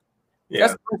sure. Yeah.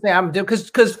 That's the first thing I'm doing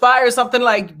because fire is something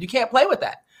like you can't play with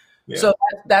that. Yeah. So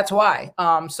that's why.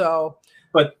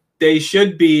 But they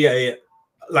should be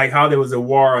like how there was a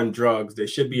war on drugs. There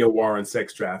should be a war on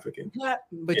sex trafficking. Yeah,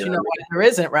 but you know what? There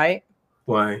isn't, right?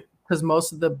 Why? Because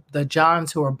most of the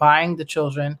Johns who are buying the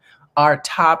children are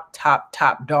top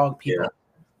dog people. Yeah.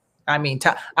 I mean,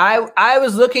 I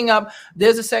was looking up.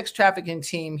 There's a sex trafficking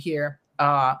team here,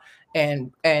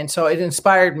 and so it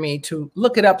inspired me to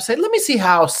look it up. And say, let me see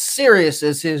how serious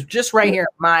this is. Just right here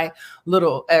in my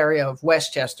little area of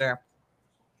Westchester.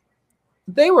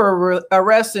 They were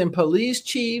arresting police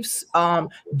chiefs,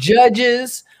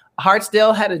 judges.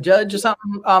 Hartsdale had a judge or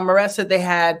something arrested. They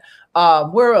had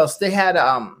where else? They had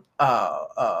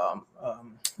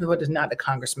what is not the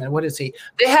congressman? What is he?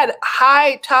 They had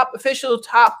high top officials,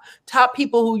 top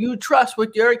people who you trust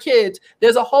with your kids.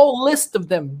 There's a whole list of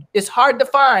them. It's hard to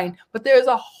find, but there's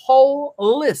a whole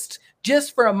list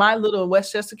just for my little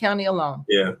Westchester County alone.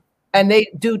 Yeah. And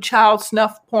they do child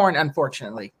snuff porn,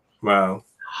 unfortunately. Wow.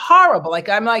 Horrible. Like,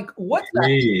 I'm like, what's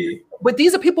that? But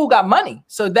these are people who got money.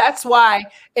 So that's why.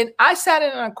 And I sat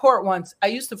in a court once. I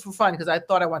used to for fun because I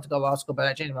thought I wanted to go to law school, but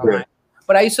I changed my mind.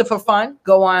 But I used to for fun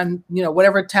go on,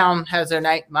 whatever town has their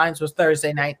night. Mine was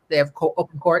Thursday night. They have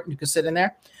open court and you can sit in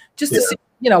there just to see,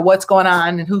 what's going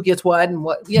on and who gets what and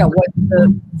what,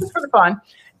 just for the fun.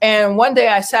 And one day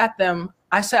I sat and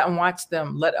watched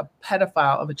them let a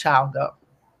pedophile of a child go,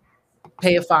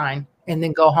 pay a fine, and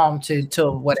then go home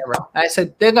till whatever. I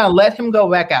said, they're going to let him go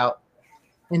back out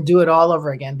and do it all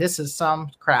over again. This is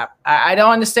some crap. I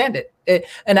don't understand it.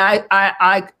 And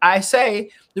I say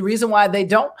the reason why they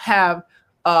don't have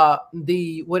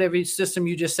the whatever system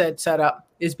you just said set up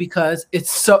is because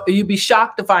you'd be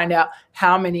shocked to find out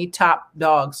how many top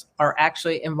dogs are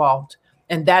actually involved.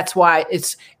 And that's why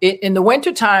in the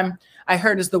wintertime, I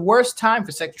heard is the worst time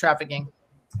for sex trafficking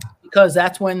because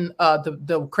that's when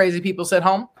the crazy people sit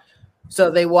home. So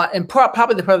they want, and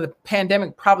probably the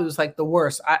pandemic probably was like the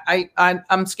worst.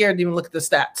 I'm scared to even look at the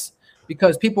stats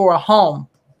because people were home.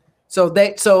 So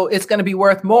it's going to be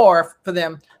worth more for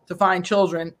them to find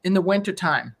children in the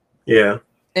wintertime. Yeah.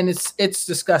 And it's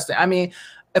disgusting. I mean,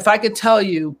 if I could tell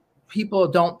you, people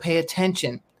don't pay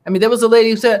attention. I mean, there was a lady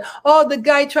who said, "Oh, the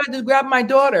guy tried to grab my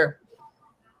daughter."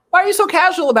 Why are you so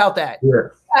casual about that? Yeah.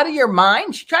 Out of your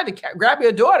mind? She tried to grab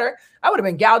your daughter. I would have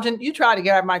been gouging. You tried to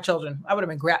grab my children. I would have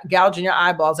been gouging your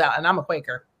eyeballs out, and I'm a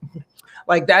Quaker.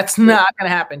 Like, that's not going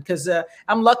to happen because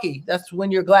I'm lucky. That's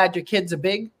when you're glad your kids are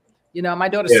big. My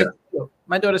daughter's 6'2".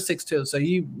 My daughter's 6'2". So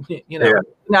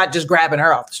not just grabbing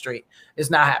her off the street. It's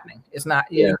not happening. It's not.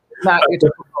 It's not.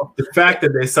 The fact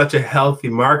that there's such a healthy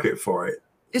market for it.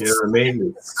 You know what I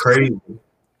mean? It's crazy.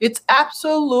 It's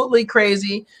absolutely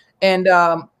crazy. And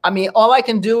I mean, all I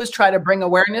can do is try to bring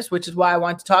awareness, which is why I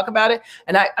want to talk about it.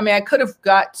 And I could have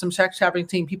got some sex trafficking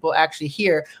team people actually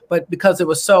here, but because it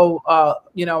was so,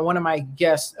 one of my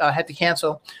guests had to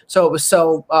cancel. So it was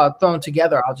so thrown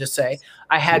together, I'll just say.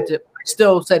 I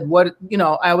still said,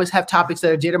 I always have topics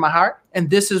that are dear to my heart. And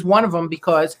this is one of them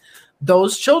because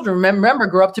those children, remember,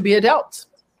 grow up to be adults.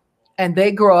 And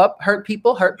they grow up, hurt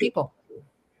people.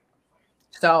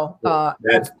 So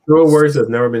that's true words have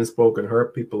never been spoken.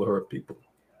 Hurt people.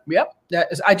 Yep.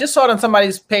 I just saw it on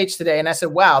somebody's page today and I said,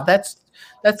 wow, that's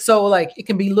so like it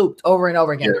can be looped over and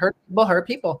over again. Yeah. Hurt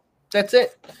people. That's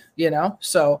it.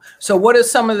 So what are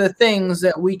some of the things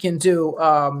that we can do?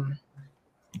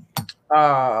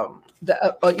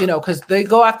 Because they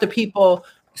go after people,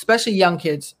 especially young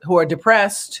kids who are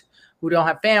depressed, who don't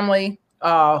have family,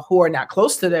 who are not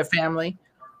close to their family.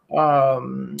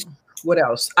 What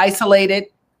else? Isolated,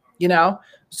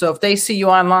 So if they see you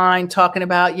online talking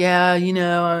about, I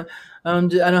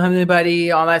don't have anybody,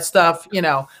 all that stuff,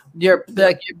 your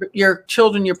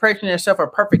children, your person, yourself are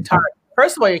perfect target.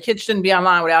 First of all, your kids shouldn't be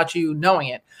online without you knowing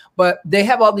it. But they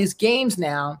have all these games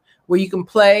now where you can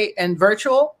play and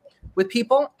virtual with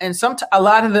people, and a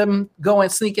lot of them go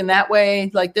and sneak in that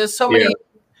way. Like there's so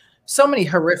many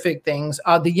horrific things.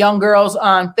 The young girls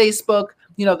on Facebook.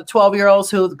 the 12-year-olds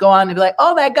who go on and be like,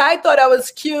 oh, that guy thought I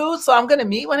was cute, so I'm going to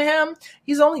meet with him.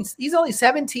 He's only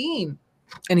 17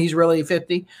 and he's really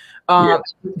 50.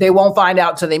 They won't find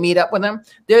out until they meet up with him.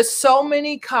 There's so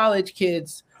many college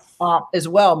kids as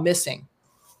well missing,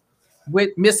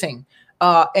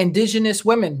 indigenous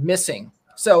women missing.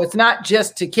 So it's not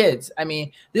just to kids. I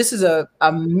mean, this is a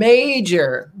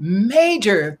major,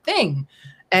 major thing.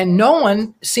 And no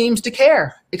one seems to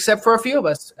care except for a few of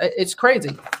us. It's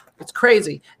crazy. It's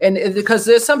crazy. And because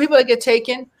there's some people that get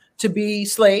taken to be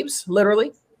slaves,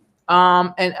 literally.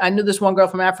 And I knew this one girl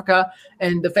from Africa,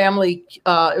 and the family,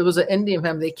 it was an Indian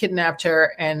family. They kidnapped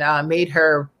her and made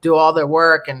her do all their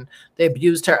work, and they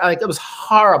abused her. Like, it was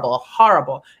horrible,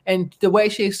 horrible. And the way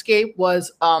she escaped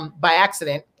was by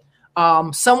accident.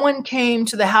 Someone came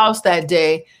to the house that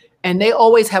day, and they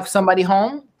always have somebody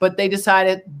home, but they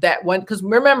decided that because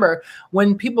remember,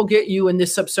 when people get you in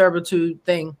this subservitude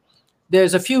thing,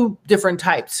 there's a few different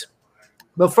types.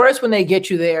 But first, when they get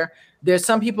you there's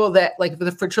some people that, like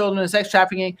for children and sex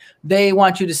trafficking, they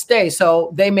want you to stay.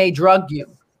 So they may drug you.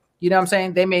 You know what I'm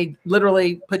saying? They may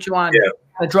literally put you on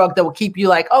a drug that will keep you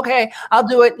like, okay, I'll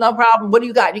do it. No problem. What do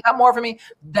you got? You got more for me?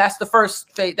 That's the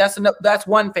first phase. That's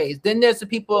one phase. Then there's the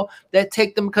people that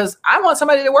take them because I want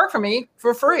somebody to work for me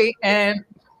for free. And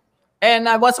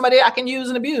I want somebody I can use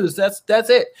and abuse. That's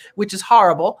it, which is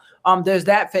horrible. There's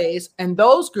that phase. And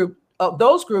those group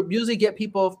usually get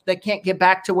people that can't get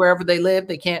back to wherever they live.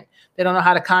 They don't know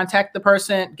how to contact the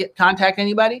person, contact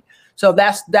anybody. So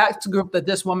that's the group that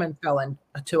this woman fell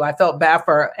into. I felt bad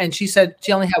for her. And she said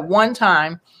she only had one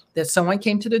time that someone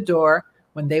came to the door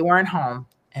when they weren't home.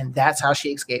 And that's how she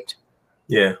escaped.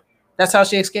 Yeah. That's how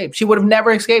she escaped. She would have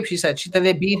never escaped, she said. She said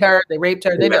they beat her, they raped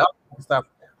her, they did all that stuff.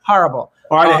 Horrible.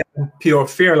 Or they had pure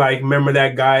fear. Like, remember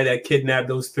that guy that kidnapped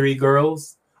those 3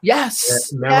 girls?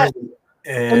 Yes. Yes.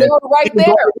 And they were right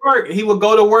there. He would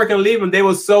go to work and leave them. They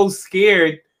were so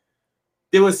scared.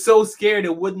 They were so scared they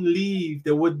wouldn't leave.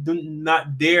 They would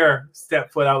not dare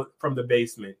step foot out from the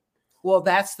basement. Well,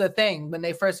 that's the thing. When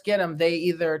they first get them, they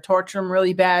either torture them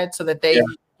really bad so that they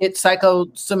get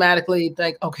psychosomatically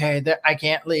like, okay, I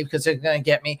can't leave because they're going to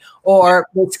get me. Or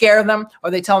they scare them,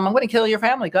 or they tell them, I'm going to kill your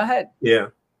family. Go ahead. Yeah.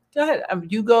 Go ahead.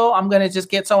 You go. I'm going to just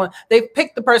get someone. They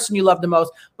picked the person you love the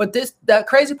most. But the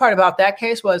crazy part about that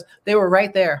case was they were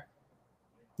right there.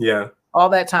 Yeah. All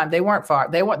that time. They weren't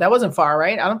far. That wasn't far,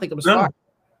 right? I don't think it was far.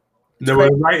 They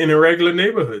were right in a regular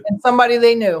neighborhood. And somebody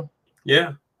they knew.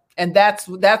 Yeah. And that's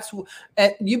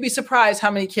you'd be surprised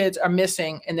how many kids are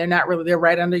missing and they're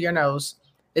right under your nose.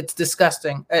 It's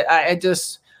disgusting. I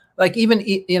just like, even,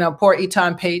 poor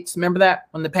Eton Pates. Remember that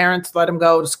when the parents let him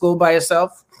go to school by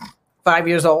himself, 5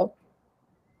 years old?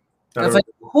 It's like,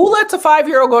 who lets a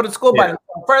 5-year-old go to school by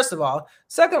himself? First of all.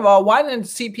 Second of all, why didn't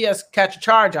CPS catch a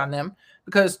charge on them?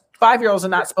 Because 5-year-olds are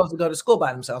not supposed to go to school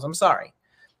by themselves. I'm sorry.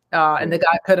 And the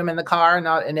guy put him in the car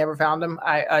and never found him.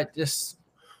 I just,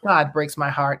 God, breaks my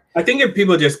heart. I think if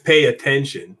people just pay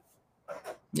attention.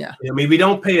 Yeah. I mean, we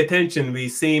don't pay attention. We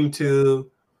seem to,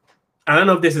 I don't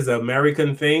know if this is an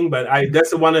American thing, but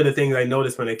that's one of the things I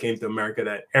noticed when I came to America,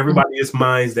 that everybody just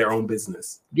minds their own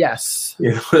business. Yes.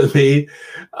 You know what I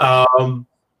mean?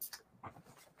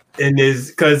 And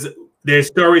because there's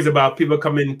stories about people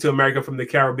coming to America from the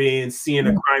Caribbean, seeing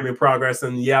a crime in progress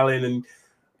and yelling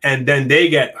and then they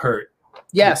get hurt.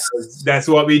 Yes. Because that's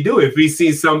what we do. If we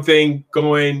see something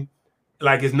going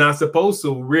like it's not supposed to,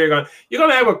 you're going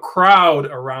to have a crowd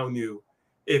around you.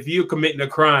 If you're committing a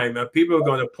crime, people are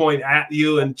going to point at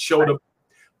you and show the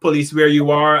police where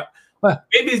you are.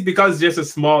 Maybe it's because it's just a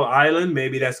small island.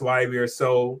 Maybe that's why we are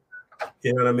so,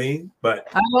 you know what I mean? But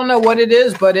I don't know what it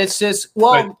is, but it's just,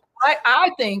 I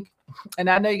think, and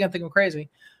I know you're going to think I'm crazy,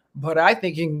 but I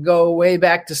think you can go way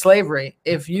back to slavery.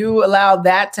 If you allow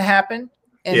that to happen,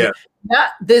 and not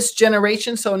this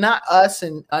generation, so not us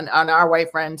and on our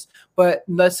white friends, but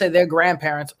let's say their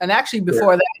grandparents. And actually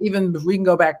before that, even we can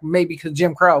go back maybe because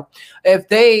Jim Crow, if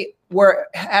they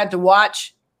had to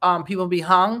watch people be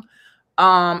hung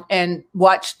and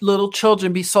watch little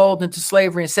children be sold into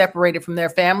slavery and separated from their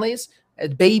families as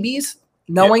babies,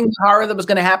 knowing the horror that was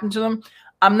going to happen to them,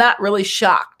 I'm not really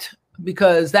shocked,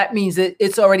 because that means that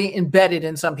it's already embedded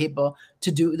in some people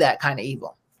to do that kind of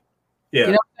evil. Yeah. You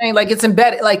know what I'm saying? Like, it's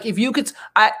embedded. Like, if you could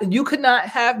not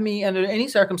have me under any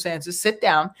circumstances sit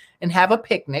down and have a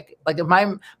picnic. Like, if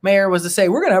my mayor was to say,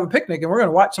 we're going to have a picnic and we're going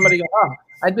to watch somebody go home,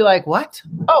 I'd be like, what?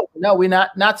 Oh, no,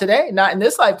 not today. Not in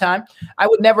this lifetime. I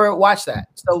would never watch that.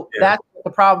 So that's what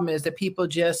the problem is, that people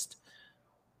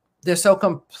they're so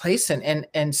complacent.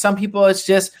 And some people, it's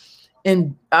just,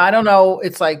 I don't know.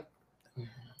 It's like,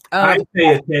 I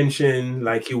pay attention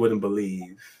like you wouldn't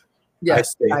believe.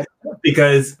 Yes,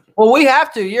 because well, we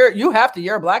have to. You have to.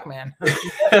 You're a black man.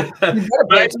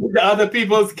 the other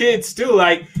people's kids too.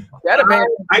 Like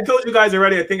I told you guys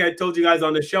already. I think I told you guys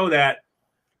on the show that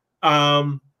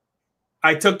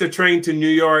I took the train to New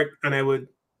York, and I would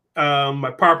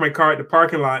I parked my car at the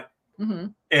parking lot,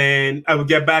 and I would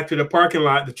get back to the parking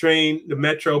lot, the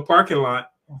metro parking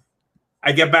lot.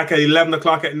 I get back at 11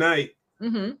 o'clock at night.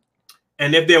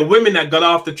 And if there are women that got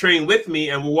off the train with me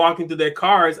and were walking to their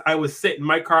cars, I would sit in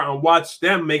my car and watch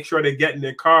them make sure they get in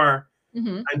their car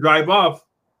and drive off.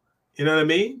 You know what I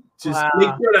mean? Just make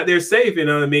sure that they're safe. You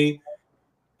know what I mean?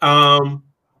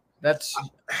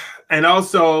 And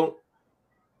also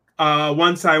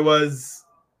once I was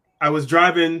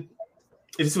driving.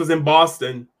 This was in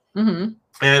Boston, and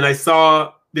I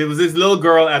saw there was this little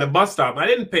girl at a bus stop. I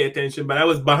didn't pay attention, but I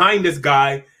was behind this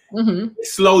guy.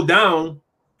 Slowed down.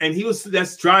 And he was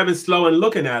just driving slow and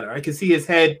looking at her. I could see his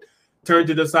head turned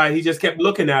to the side. He just kept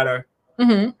looking at her.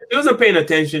 He wasn't paying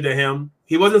attention to him.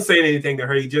 He wasn't saying anything to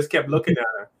her. He just kept looking at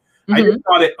her. I just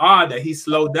thought it odd that he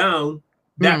slowed down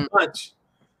that much.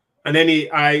 And then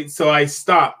I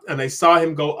stopped and I saw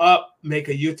him go up, make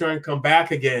a U-turn, come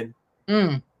back again,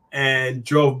 and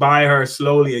drove by her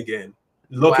slowly again,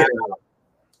 looking at her.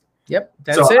 Yep,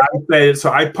 that's it. So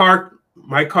I parked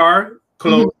my car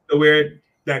close to where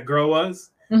that girl was.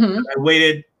 I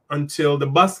waited until the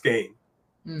bus came.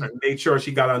 I made sure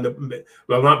she got on the,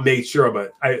 well, not made sure,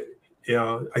 but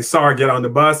I saw her get on the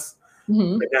bus,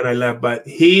 and then I left. But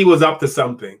he was up to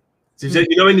something. So just,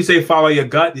 when you say follow your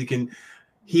gut,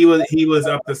 he was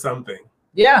up to something.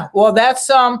 Yeah, well, that's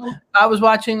I was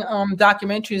watching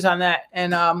documentaries on that,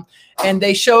 and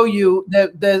they show you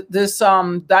this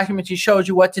documentary shows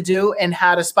you what to do and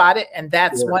how to spot it, and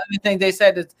that's one of the things they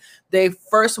said is they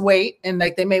first wait, and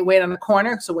like they may wait on the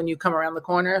corner, so when you come around the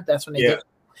corner, that's when they do it.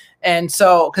 And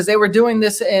so because they were doing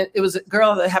this, and it was a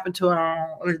girl that happened to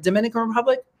the Dominican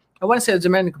Republic. I want to say the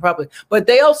Dominican Republic, but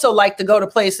they also like to go to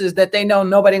places that they know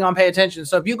nobody gonna pay attention.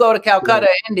 So if you go to Calcutta,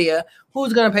 India,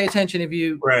 who's gonna pay attention if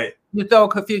you you throw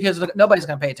a few kids? Nobody's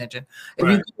gonna pay attention. If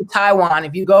you go to Taiwan,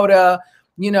 if you go to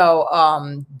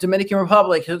Dominican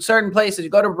Republic, certain places,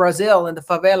 you go to Brazil and the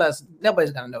favelas,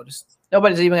 nobody's gonna notice.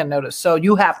 Nobody's even gonna notice. So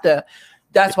you have to.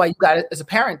 That's why you got to, as a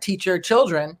parent, teach your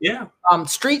children. Yeah.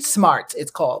 Street smarts, it's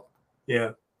called.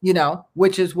 Yeah.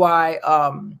 Which is why.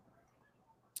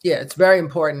 It's very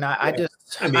important. I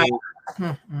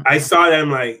saw them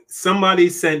like somebody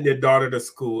sent their daughter to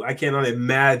school. I cannot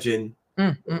imagine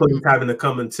police having to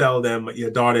come and tell them your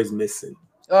daughter's missing.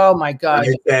 Oh my God!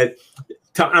 And they said,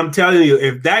 I'm telling you,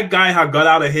 if that guy had got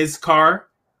out of his car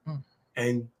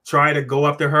and tried to go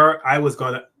up to her, I was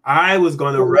gonna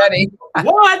run. Ready.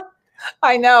 What?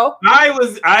 I know. I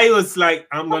was like,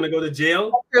 I'm gonna go to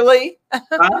jail. Really?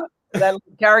 Huh? That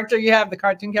character you have, the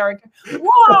cartoon character.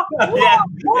 Whoa,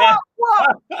 whoa.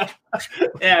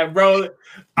 Yeah, bro.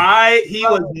 He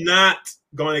was not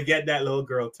going to get that little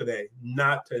girl today.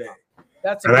 Not today.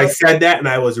 And I said that, and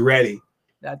I was ready.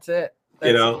 That's it.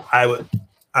 I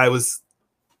was.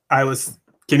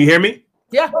 Can you hear me?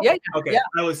 Yeah. Okay. Yeah.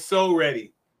 I was so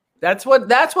ready. That's what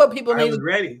people need. I was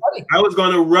ready. I was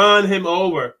going to run him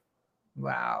over.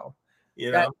 Wow.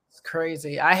 That's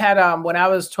crazy. I had when I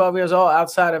was 12 years old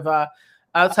outside of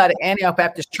Antioch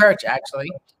Baptist Church, actually,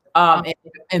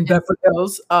 in Bedford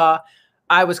Hills.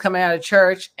 I was coming out of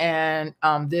church, and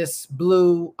this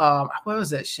blue what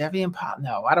was it? Chevy Impala?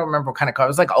 No, I don't remember what kind of car. It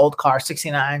was like an old car,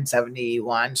 69,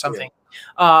 71, something.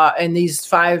 And these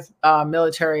 5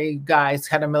 military guys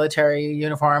had military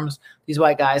uniforms. These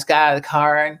white guys got out of the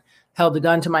car and held the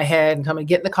gun to my head and told me,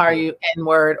 "Get in the car, you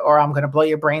N-word, or I'm going to blow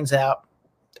your brains out."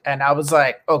 And I was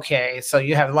like, okay, so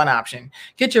you have one option: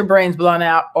 get your brains blown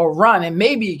out, or run and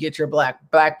maybe get your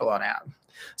back blown out.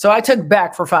 So I took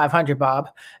back for 500, Bob,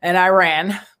 and I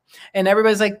ran. And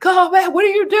everybody's like, "Go, man, what are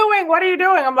you doing? What are you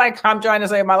doing?" I'm like, "I'm trying to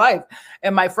save my life."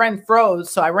 And my friend froze,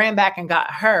 so I ran back and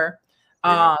got her.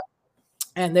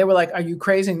 And they were like, "Are you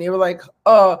crazy?" And they were like,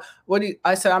 "Oh, what do you?"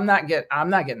 I said, I'm not getting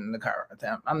in the car with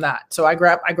them. I'm not." So I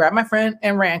grabbed my friend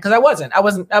and ran, because I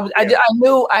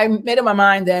knew, I made up my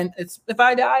mind. Then it's, if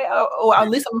I die, at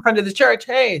least I'm in front of the church.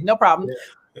 Hey, no problem.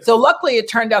 Yeah. So luckily, it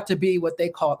turned out to be what they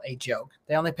called a joke.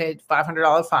 They only paid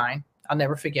 $500 fine. I'll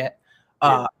never forget.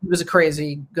 He was a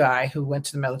crazy guy who went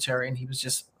to the military, and he was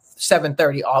just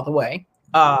 730 all the way.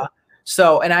 And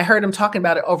I heard him talking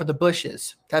about it over the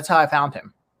bushes. That's how I found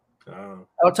him. Oh.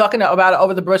 I was talking about it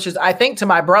over the bushes, I think to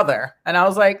my brother. And I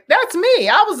was like, that's me.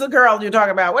 I was the girl you're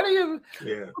talking about. What are you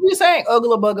saying?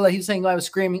 Ugla bugla. He was saying I was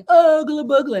screaming, ugla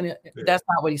bugla. And that's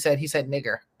not what he said. He said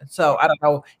nigger. So I don't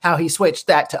know how he switched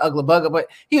that to ugla bugla, but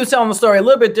he was telling the story a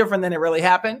little bit different than it really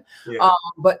happened.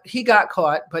 But he got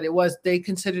caught, but they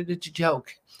considered it a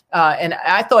joke. And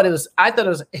I thought it was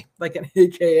like an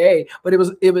AKA, but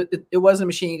it wasn't a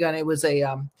machine gun. It was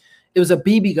a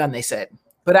BB gun, they said.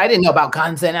 But I didn't know about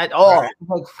guns then at all. Right.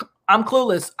 Like, I'm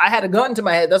clueless. I had a gun to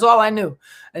my head. That's all I knew.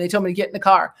 And they told me to get in the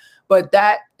car. But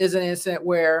that is an incident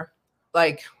where,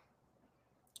 like,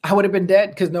 I would have been dead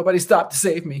because nobody stopped to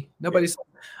save me. Nobody said,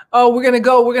 oh, we're gonna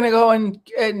go and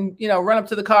run up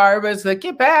to the car. Everybody's like,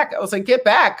 get back. I was like, get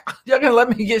back. You're gonna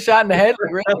let me get shot in the head?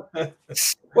 Like, really?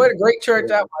 What a great church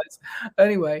that was.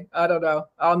 Anyway, I don't know.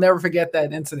 I'll never forget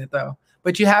that incident though.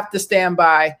 But you have to stand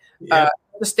by, to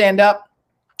stand up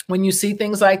when you see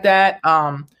things like that.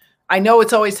 I know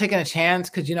it's always taking a chance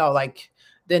because, like,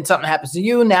 then something happens to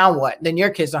you. Now what? Then your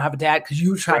kids don't have a dad because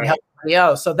you're trying to help somebody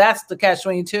else. So that's the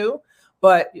catch-22.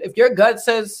 But if your gut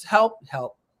says help.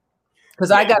 Because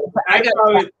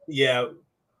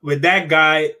with that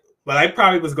guy, well, I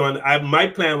probably was my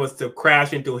plan was to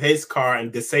crash into his car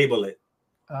and disable it.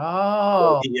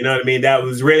 Oh, you know what I mean? That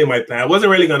was really my plan. I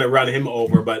wasn't really going to run him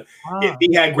over, but if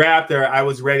he had grabbed her, I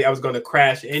was ready. I was going to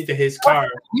crash into his car.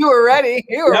 You were ready.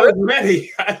 I was ready.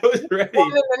 I was ready. In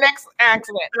the next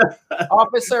accident,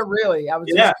 officer. Really, I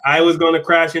was going to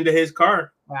crash into his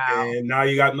car. Wow. And now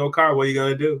you got no car. What are you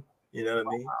going to do? You know what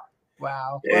I mean?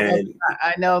 Wow. Well,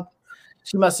 I know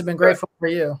she must have been grateful for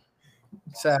you.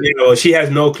 So she has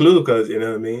no clue because you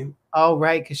know what I mean. Oh,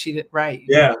 right, because she did right.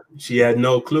 Yeah, she had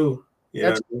no clue.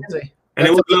 That's crazy. And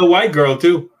it was a little white girl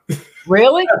too.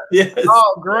 Really? Yes.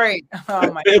 Oh, great.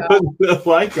 Oh my God. It was a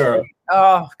white girl.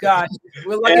 Oh gosh.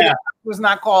 We're lucky it was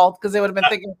not called because they would have been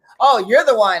thinking, oh, you're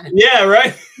the one. Yeah,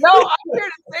 right. No, I'm here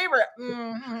to save her.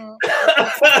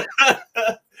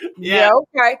 Yeah,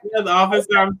 okay. Yeah, the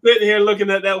officer, I'm sitting here looking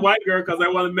at that white girl because I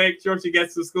want to make sure she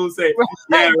gets to school safe.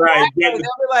 Yeah, right. They'll be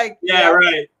like,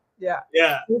 right. Yeah.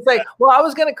 It's like, well, I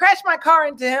was gonna crash my car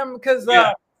into him because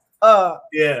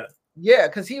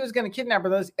because he was going to kidnap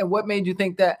her. And what made you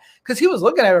think that? Because he was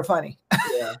looking at her funny.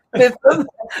 Yeah.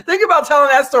 Think about telling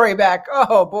that story back.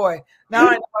 Oh, boy. Now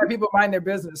I know why people mind their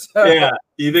business. Yeah.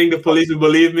 You think the police would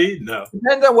believe me? No.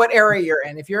 Depends on what area you're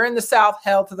in. If you're in the South,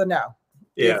 hell to the no.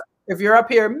 Yeah. If you're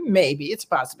up here, maybe. It's a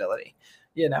possibility.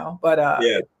 But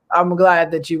I'm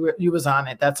glad that you was on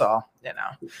it. That's all.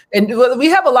 And we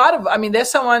have a lot of. I mean,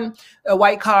 there's a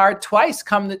white car twice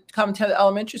come to the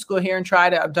elementary school here and try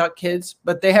to abduct kids,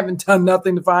 but they haven't done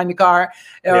nothing to find the car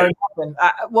or nothing.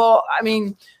 I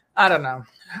mean, I don't know.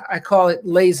 I call it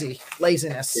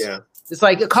laziness. Yeah. It's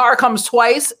like a car comes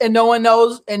twice and no one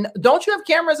knows. And don't you have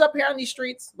cameras up here on these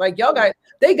streets? Like y'all guys,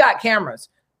 they got cameras.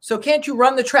 So can't you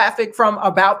run the traffic from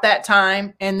about that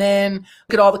time and then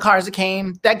look at all the cars that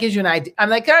came? That gives you an idea. I'm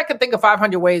like, I could think of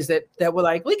 500 ways that we're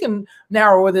like, we can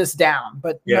narrow this down.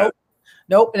 But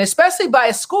nope. And especially by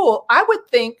a school, I would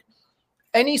think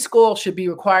any school should be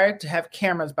required to have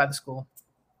cameras by the school.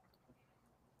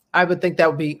 I would think that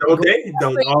would be okay.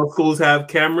 Don't all schools have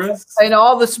cameras? And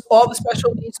all the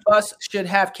special needs bus should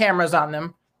have cameras on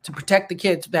them to protect the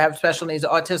kids that have special needs, the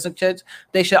autistic kids.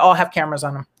 They should all have cameras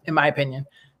on them, in my opinion.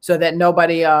 So that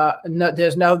nobody,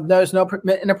 there's no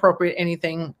inappropriate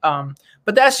anything.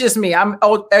 But that's just me. I'm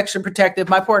extra protective.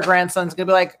 My poor grandson's gonna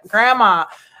be like, Grandma,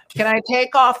 can I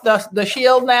take off the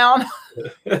shield now?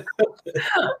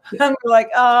 I'm like,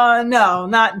 no,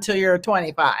 not until you're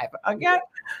 25. Okay.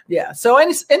 Yeah. So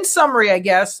in summary, I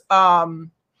guess,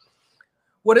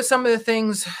 what are some of the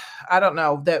things I don't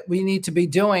know that we need to be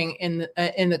doing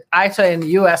I say in the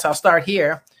U.S. I'll start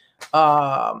here.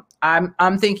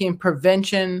 I'm thinking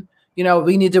prevention.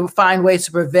 We need to find ways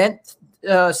to prevent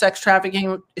sex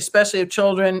trafficking, especially of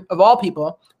children, of all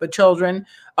people, but children.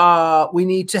 We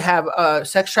need to have a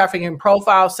sex trafficking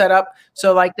profile set up.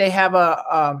 So like they have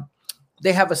a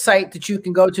site that you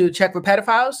can go to check for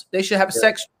pedophiles. They should have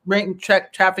sex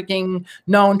trafficking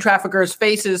known traffickers'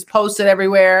 faces posted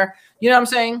everywhere. You know what I'm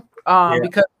saying?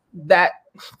 Because that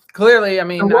clearly, I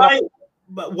mean,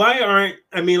 but why aren't,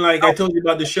 I told you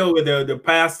about the show where the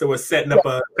pastor was setting up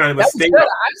a kind of a state. I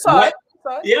saw it.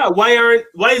 Yeah,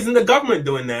 why isn't the government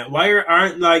doing that? Why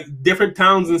aren't like different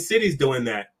towns and cities doing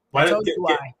that? Why?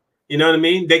 You know what I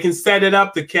mean? They can set it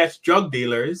up to catch drug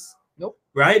dealers. Nope.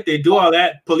 Right? They do all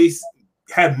that. Police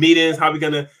have meetings. How are we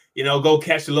gonna, go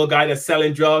catch the little guy that's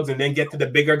selling drugs and then get to the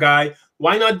bigger guy?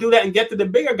 Why not do that and get to the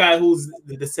bigger guy who's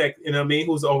the sex, you know what I mean,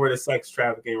 who's over the sex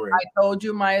trafficking ring? I told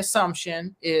you my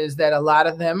assumption is that a lot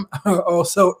of them are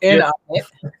also in on it.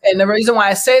 And the reason why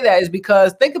I say that is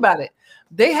because think about it.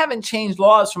 They haven't changed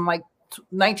laws from like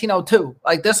 1902.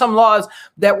 Like there's some laws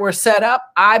that were set up,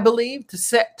 I believe,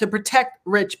 to protect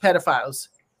rich pedophiles.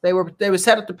 They were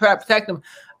set up to protect them.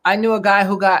 I knew a guy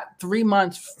who got 3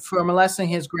 months for molesting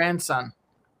his grandson.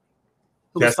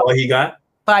 That's all he got?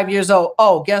 5 years old.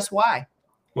 Oh, guess why?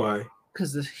 Why?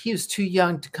 Because he was too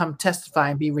young to come testify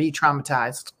and be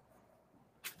re-traumatized.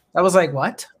 I was like,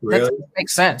 what? Really? That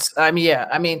makes sense. I mean, yeah.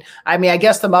 I mean, I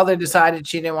guess the mother decided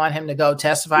she didn't want him to go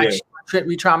testify. Yeah. She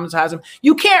re-traumatize him.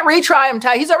 You can't retry him.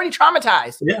 He's already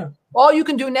traumatized. Yeah. All you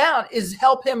can do now is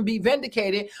help him be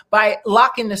vindicated by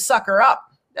locking the sucker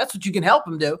up. That's what you can help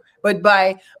him do. But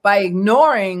by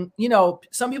ignoring, you know,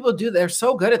 some people do. They're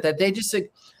so good at that. They just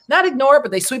not ignore it,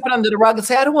 but they sweep it under the rug and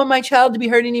say, I don't want my child to be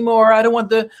hurt anymore. I don't want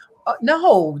the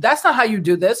no, that's not how you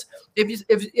do this.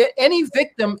 If any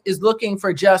victim is looking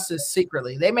for justice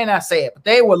secretly, they may not say it, but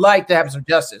they would like to have some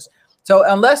justice. So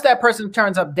unless that person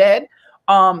turns up dead,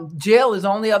 jail is the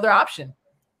only other option.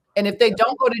 And if they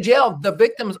don't go to jail, the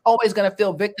victim is always going to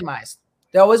feel victimized.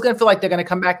 They're always going to feel like they're going to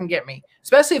come back and get me,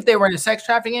 especially if they were in a sex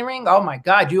trafficking ring. Oh my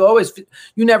God, you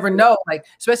never know. Like,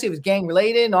 especially if it's gang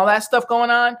related and all that stuff going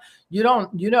on, they're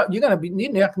not going to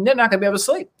be able to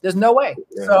sleep. There's no way.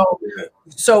 Yeah.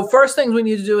 So first things we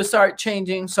need to do is start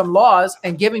changing some laws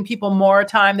and giving people more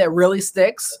time that really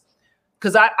sticks.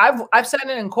 Because I've sat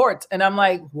in courts and I'm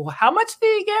like, well, how much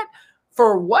did he get?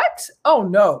 For what? Oh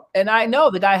no. And I know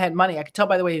the guy had money. I could tell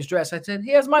by the way he's dressed. I said,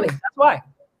 he has money. That's why.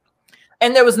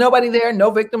 And there was nobody there.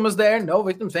 No victim was there. No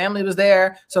victim's family was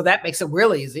there. So that makes it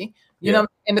real easy. You know,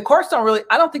 and the courts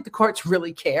I don't think the courts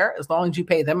really care as long as you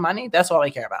pay them money. That's all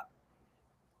they care about.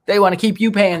 They want to keep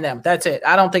you paying them. That's it.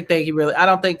 I don't think they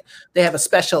have a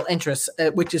special interest,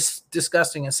 which is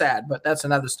disgusting and sad, but that's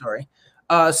another story.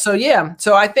 So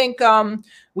I think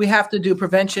we have to do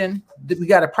prevention. We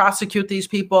got to prosecute these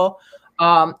people.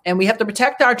 And we have to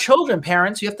protect our children,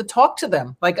 parents. You have to talk to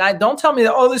them. Like, don't tell me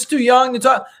that, oh, this is too young to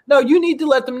talk. No, you need to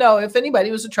let them know if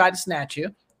anybody was to try to snatch you,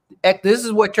 this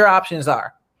is what your options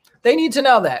are. They need to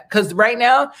know that because right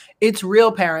now it's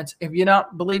real, parents. If you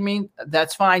don't believe me,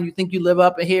 that's fine. You think you live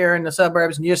up here in the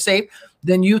suburbs and you're safe,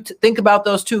 then you think about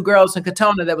those 2 girls in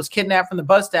Katona that was kidnapped from the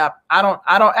bus stop. I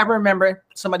don't ever remember.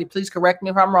 Somebody please correct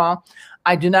me if I'm wrong.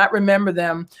 I do not remember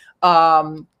them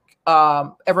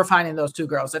ever finding those 2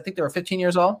 girls. I think they were 15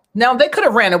 years old. Now they could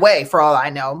have ran away for all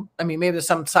I know. I mean, maybe there's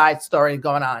some side story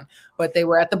going on, but they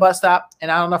were at the bus stop.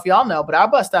 And I don't know if y'all know, but our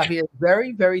bus stop here is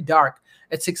very, very dark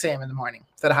at 6 a.m. in the morning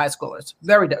for the high schoolers.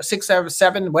 Very dark, 6,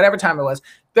 7, whatever time it was.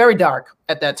 Very dark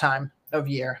at that time of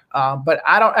year. But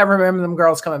I don't ever remember them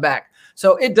girls coming back.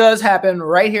 So it does happen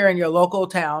right here in your local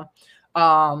town.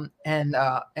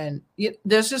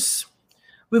 There's just,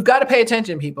 we've got to pay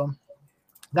attention, people.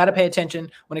 Got to pay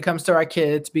attention when it comes to our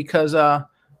kids because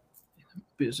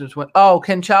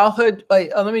can childhood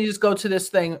let me just go to this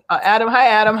thing. Adam, hi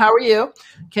Adam, how are you?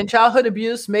 Can childhood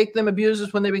abuse make them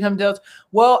abusers when they become adults?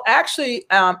 Well, actually,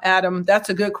 Adam, that's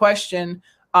a good question.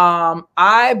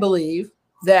 I believe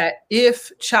that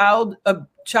if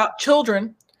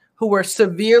children who were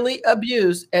severely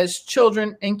abused as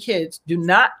children and kids do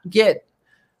not get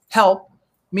help,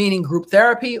 meaning group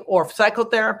therapy or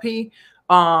psychotherapy,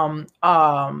 or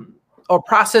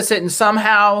process it and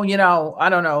somehow, I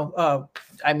don't know.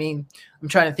 I mean, I'm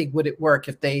trying to think, would it work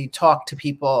if they talk to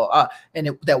people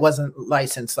that wasn't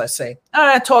licensed, let's say,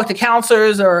 talk to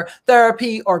counselors or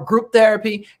therapy or group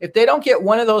therapy. If they don't get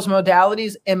one of those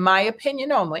modalities, in my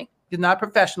opinion only, it's not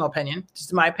professional opinion,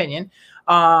 just my opinion.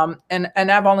 And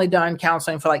I've only done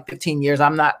counseling for like 15 years.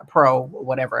 I'm not a pro,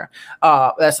 whatever.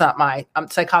 That's not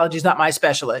psychology is not my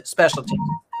specialty.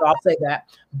 So I'll say that.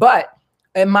 But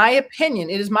in my opinion,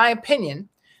 it is my opinion,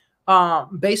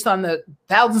 based on the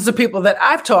thousands of people that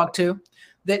I've talked to,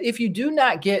 that if you do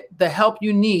not get the help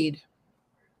you need,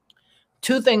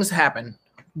 2 things happen.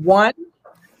 One,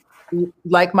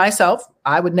 like myself,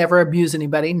 I would never abuse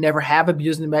anybody, never have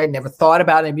abused anybody, never thought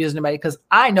about abusing anybody because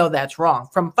I know that's wrong.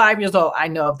 From 5 years old, I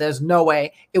know there's no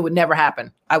way it would never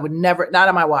happen. I would never, not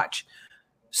on my watch.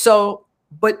 So,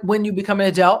 but when you become an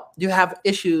adult, you have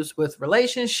issues with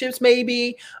relationships,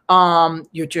 maybe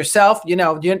yourself,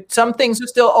 some things are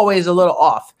still always a little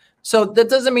off. So that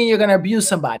doesn't mean you're going to abuse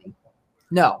somebody.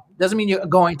 No, doesn't mean you're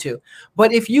going to.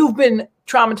 But if you've been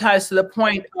traumatized to the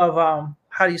point of,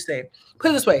 how do you say it?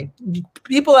 Put it this way,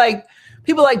 people like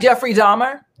Jeffrey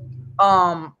Dahmer,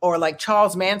 or like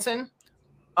Charles Manson,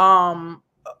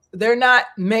 they're not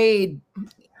made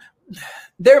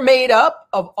they're made up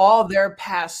of all their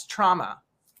past trauma,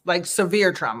 like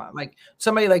severe trauma, like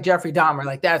somebody like Jeffrey Dahmer.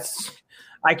 Like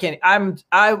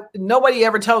nobody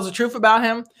ever tells the truth about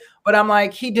him, but I'm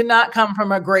like, he did not come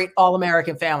from a great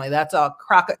all-American family. That's a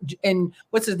crock. And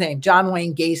what's his name? John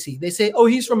Wayne Gacy. They say, oh,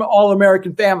 he's from an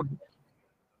all-American family.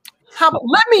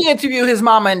 Let me interview his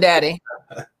mama and daddy.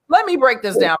 Let me break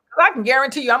this down. I can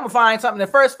guarantee you I'm going to find something in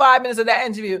the first 5 minutes of that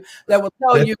interview that will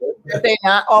tell you that they're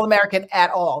not all-American at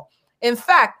all. In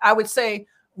fact, I would say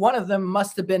one of them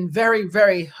must have been very,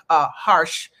 very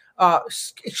harsh,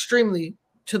 extremely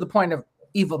to the point of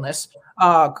evilness,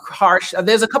 harsh.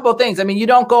 There's a couple of things. I mean, you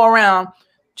don't go around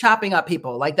chopping up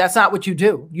people. Like, that's not what you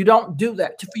do. You don't do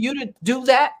that. For you to do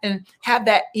that and have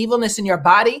that evilness in your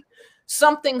body,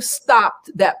 something stopped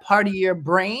that part of your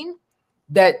brain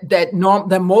that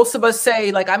most of us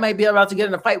say, like, I might be about to get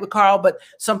in a fight with Carl, but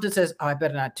something says, oh, I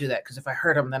better not do that, because if I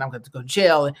hurt him, then I'm going to go to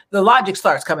jail. And the logic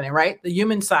starts coming in, right? The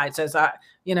human side says,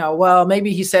 well,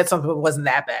 maybe he said something that wasn't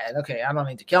that bad. Okay, I don't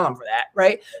need to kill him for that,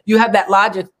 right? You have that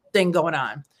logic thing going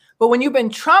on. But when you've been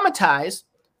traumatized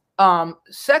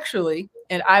sexually,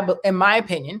 and in my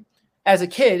opinion, as a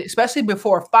kid, especially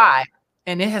before 5,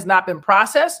 and it has not been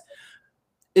processed,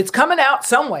 it's coming out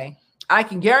some way. I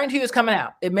can guarantee you it's coming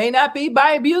out. It may not be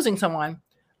by abusing someone,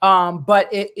 but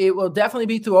it will definitely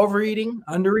be through overeating,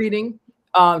 undereating,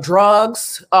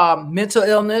 drugs, mental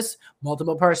illness,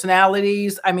 multiple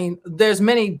personalities. I mean, there's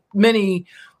many, many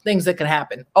things that can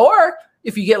happen. Or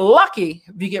if you get lucky,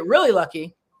 if you get really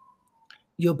lucky,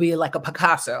 you'll be like a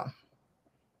Picasso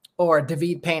or a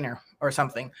David Painter or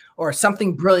something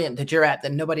brilliant that you're at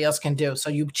that nobody else can do. So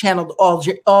you've channeled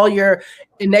all your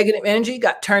negative energy,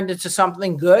 got turned into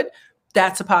something good.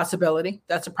 That's a possibility.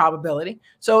 That's a probability.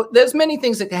 So there's many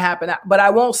things that can happen, but I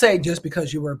won't say just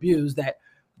because you were abused that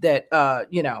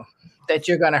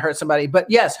you're going to hurt somebody. But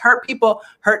yes, hurt people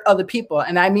hurt other people.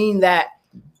 And I mean that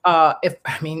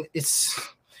it's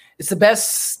the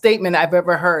best statement I've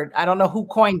ever heard. I don't know who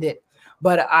coined it,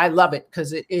 but I love it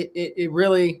because it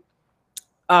really,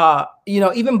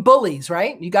 even bullies,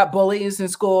 right? You got bullies in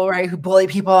school, right? Who bully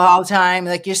people all the time.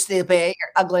 Like, you're stupid,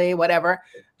 you're ugly, whatever.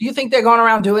 Do you think they're going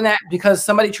around doing that because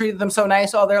somebody treated them so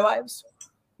nice all their lives?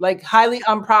 Like, highly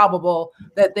improbable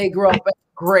that they grew up in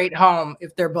a great home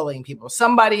if they're bullying people.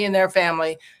 Somebody in their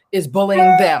family is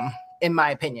bullying them, in my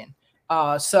opinion.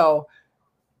 I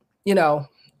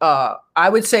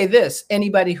would say this: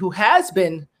 anybody who has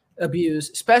been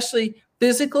abused, especially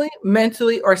physically,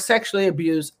 mentally, or sexually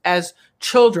abused as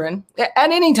children at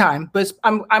any time, but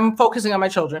I'm focusing on my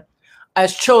children.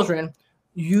 As children,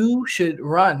 you should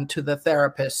run to the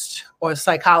therapist or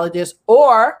psychologist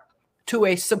or to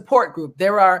a support group.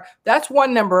 That's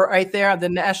one number right there, the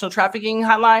National Trafficking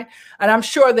Hotline. And I'm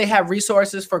sure they have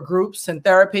resources for groups and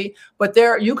therapy, but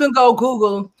you can go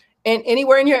Google and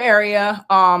anywhere in your area.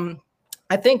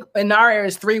 I think in our area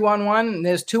is 311 and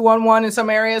there's 211 in some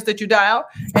areas that you dial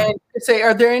and say,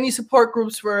 are there any support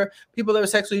groups for people that are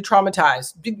sexually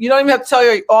traumatized? You don't even have to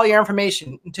tell all your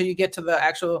information until you get to the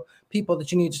actual people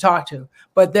that you need to talk to.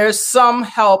 But there's some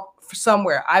help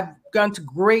somewhere. I've gone to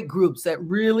great groups that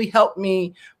really helped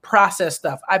me process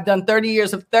stuff. I've done 30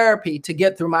 years of therapy to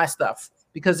get through my stuff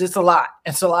because it's a lot.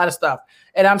 It's a lot of stuff.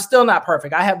 And I'm still not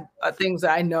perfect. I have things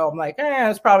that I know I'm like,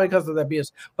 it's probably because of the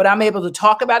abuse. But I'm able to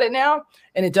talk about it now,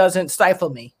 and it doesn't stifle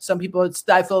me. Some people it's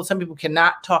stifled. Some people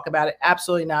cannot talk about it.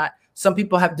 Absolutely not. Some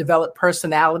people have developed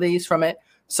personalities from it.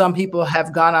 Some people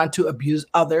have gone on to abuse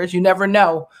others. You never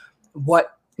know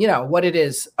what it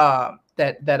is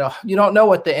that you don't know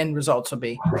what the end results will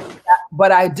be.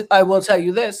 But I will tell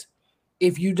you this: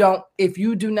 if you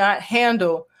do not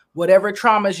handle whatever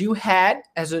traumas you had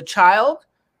as a child,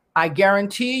 I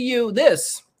guarantee you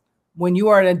this: when you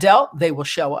are an adult, they will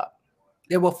show up.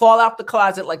 They will fall out the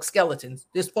closet like skeletons.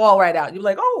 Just fall right out. You're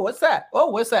like, oh, what's that? Oh,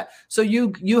 what's that? So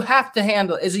you have to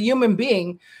handle, as a human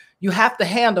being, you have to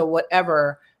handle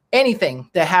anything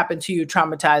that happened to you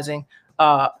traumatizing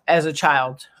as a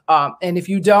child. And if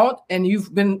you don't, and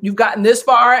you've gotten this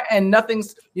far and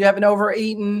you haven't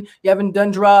overeaten, you haven't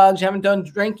done drugs, you haven't done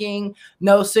drinking,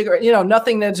 no cigarette,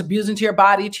 nothing that's abusing to your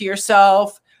body, to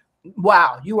yourself.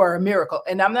 Wow, you are a miracle.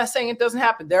 And I'm not saying it doesn't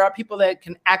happen. There are people that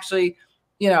can actually,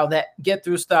 that get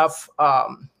through stuff.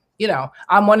 I'm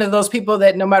one of those people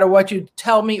that no matter what you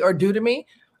tell me or do to me,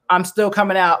 I'm still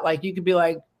coming out. Like, you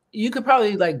could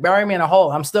probably like bury me in a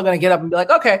hole. I'm still going to get up and be like,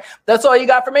 okay, that's all you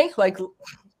got for me? Like,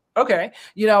 okay.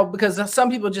 Because some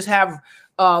people just have,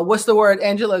 what's the word?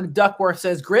 Angela Duckworth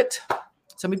says grit.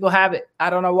 Some people have it. I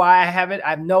don't know why I have it.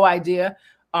 I have no idea.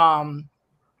 Other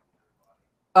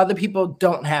people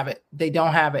don't have it. They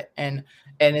don't have it. And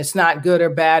it's not good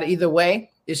or bad either way.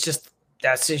 It's just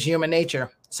That's just human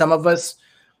nature. Some of us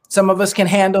can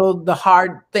handle the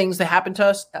hard things that happen to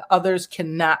us. Others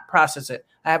cannot process it.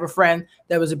 I have a friend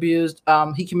that was abused.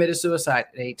 He committed suicide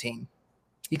at 18.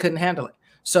 He couldn't handle it.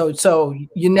 So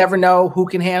you never know who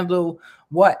can handle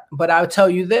what. But I'll tell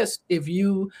you this: if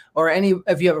you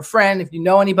have a friend, if you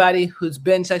know anybody who's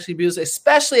been sexually abused,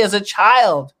 especially as a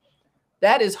child,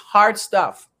 that is hard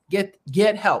stuff. Get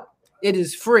help. It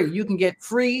is free. You can get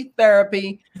free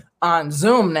therapy on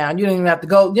Zoom now. You don't even have to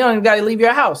go. You don't even got to leave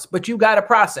your house, but you got to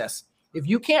process. If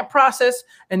you can't process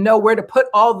and know where to put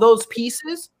all those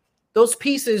pieces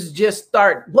just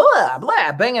start blah,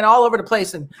 blah, banging all over the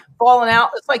place and falling out.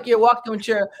 It's like you're walking with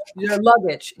your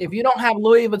luggage. If you don't have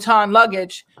Louis Vuitton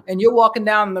luggage and you're walking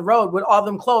down the road with all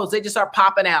them clothes, they just start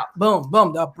popping out. Boom,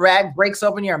 boom. The bag breaks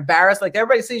open. You're embarrassed. Like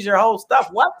everybody sees your whole stuff.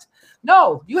 What?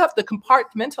 No, you have to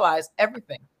compartmentalize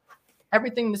everything.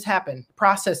 Everything that's happened,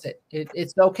 process it.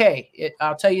 It's okay.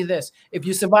 I'll tell you this. If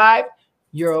you survive,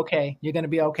 you're okay. You're going to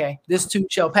be okay. This too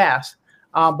shall pass.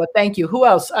 But thank you. Who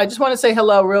else? I just want to say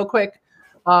hello real quick.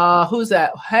 Who's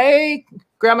that? Hey,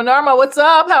 Grandma Norma, what's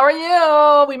up? How are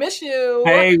you? We miss you.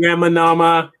 Hey, Grandma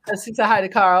Norma. Let's say hi to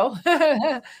Carl.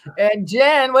 And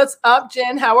Jen, what's up,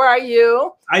 Jen? How are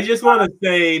you? I just want to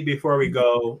say before we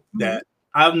go that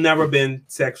I've never been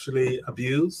sexually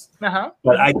abused,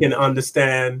 but I can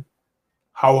understand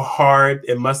how hard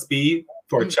it must be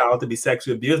for a child to be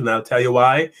sexually abused. And I'll tell you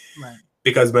why. Right.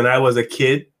 Because when I was a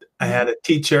kid, I had a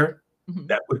teacher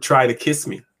that would try to kiss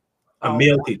me, a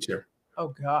male teacher. Oh,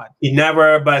 God.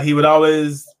 But he would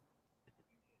always,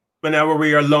 whenever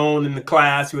we were alone in the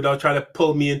class, he would always try to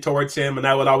pull me in towards him, and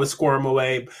I would always squirm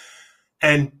away.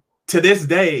 And to this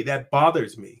day, that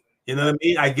bothers me. You know what I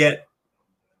mean?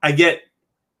 I get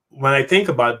when I think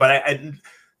about it, but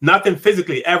nothing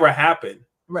physically ever happened.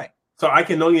 Right. So I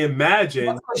can only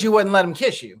imagine. Because you wouldn't let him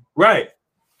kiss you. Right.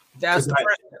 That's the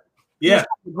pressure. Yeah.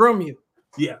 Groom you.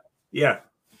 Yeah. Yeah.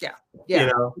 Yeah. Yeah. You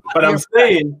know, but I'm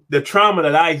saying the trauma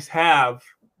that I have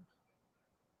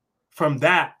from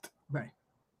that, right?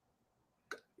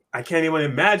 I can't even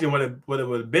imagine what it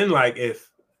would have been like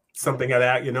if something had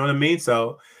happened. You know what I mean?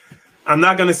 So I'm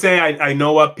not gonna say I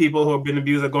know what people who have been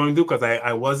abused are going through because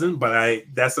I wasn't, but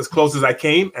that's as close as I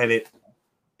came, and it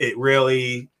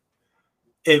really.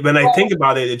 When I think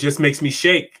about it, it just makes me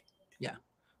shake. Yeah.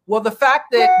 Well, the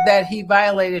fact that he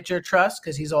violated your trust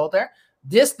because he's older,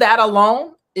 that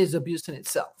alone is abuse in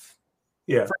itself.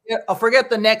 Yeah. Forget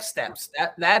the next steps.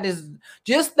 That is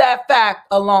just that fact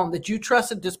alone that you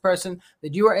trusted this person,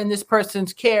 that you are in this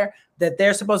person's care, that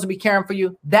they're supposed to be caring for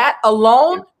you. That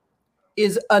alone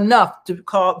is enough to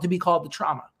be called the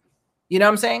trauma. You know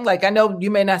what I'm saying? Like, I know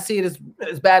you may not see it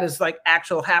as bad as like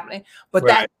actual happening, but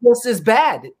that's just as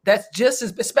bad. That's just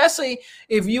as, especially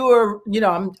if you were,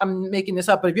 I'm making this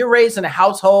up, but if you're raised in a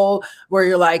household where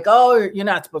you're like, oh, you're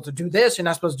not supposed to do this, you're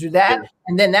not supposed to do that.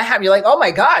 And then that happens, you're like, oh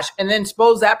my gosh. And then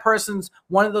suppose that person's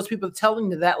one of those people telling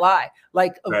you that lie.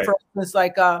 Like, for instance,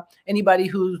 like anybody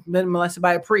who's been molested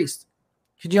by a priest.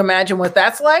 Could you imagine what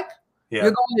that's like? Yeah.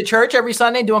 You're going to church every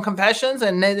Sunday doing confessions,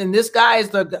 and this guy is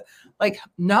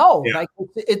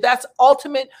that's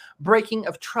ultimate breaking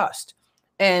of trust.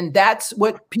 And that's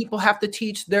what people have to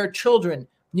teach their children.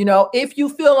 If you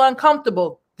feel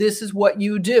uncomfortable, this is what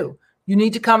you do. You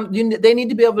need to come. They need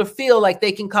to be able to feel like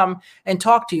they can come and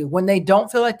talk to you. When they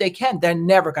don't feel like they can, they're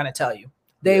never going to tell you.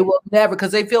 They will never,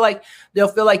 because they'll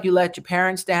feel like you let your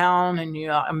parents down, and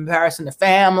I'm embarrassing the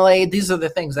family. These are the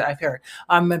things that I've heard.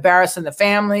 I'm embarrassing the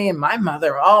family, and my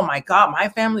mother. Oh my God, my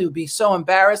family would be so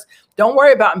embarrassed. Don't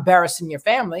worry about embarrassing your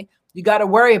family. You got to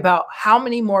worry about how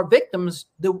many more victims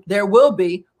there will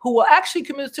be who will actually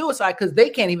commit suicide because they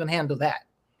can't even handle that.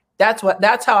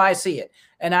 That's how I see it.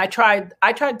 And I tried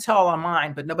to tell on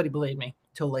mine, but nobody believed me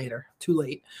till later. Too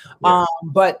late. Yeah.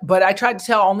 But I tried to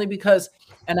tell only because.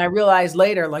 And I realized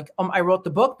later, I wrote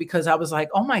the book because I was like,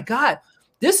 oh my God,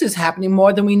 this is happening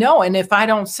more than we know. And if I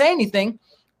don't say anything,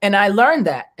 and I learned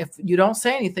that if you don't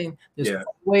say anything, there's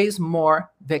always more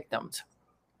victims.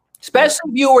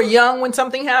 Especially if you were young when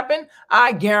something happened,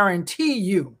 I guarantee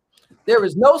you there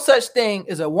is no such thing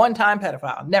as a one-time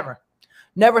pedophile. Never.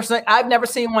 I've never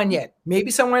seen one yet.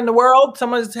 Maybe somewhere in the world,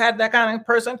 someone's had that kind of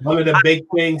person. One of the big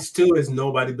things too is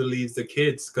nobody believes the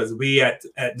kids, because we at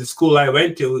the school I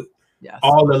went to, yes.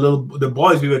 All the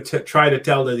boys, we would try to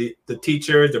tell the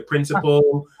teachers, the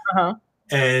principal,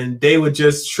 and they would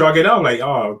just shrug it off like,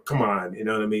 "Oh, come on," you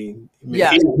know what I mean?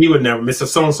 He would never. Mr.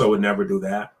 So-and-so would never do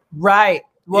that, right?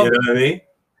 Well, you know what I mean?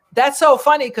 That's so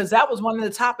funny because that was one of the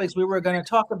topics we were going to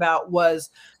talk about, was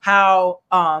how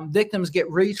victims get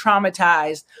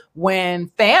re-traumatized when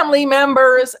family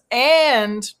members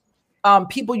and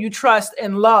people you trust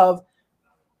and love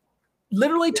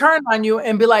literally turn on you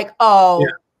and be like, "Oh,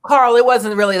 Carl, it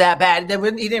wasn't really that bad. He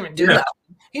didn't even do that.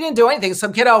 He didn't do anything. So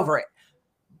get over it.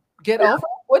 Get over it."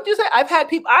 What'd you say? I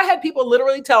had people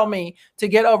literally tell me to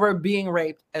get over being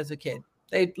raped as a kid.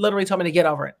 They literally told me to get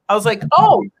over it. I was like,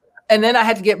 "Oh." And then I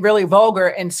had to get really vulgar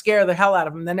and scare the hell out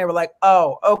of them. Then they were like,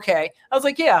 "Oh, okay." I was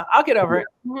like, "Yeah, I'll get over it."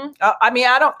 Mm-hmm. I mean,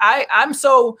 I'm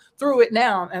so through it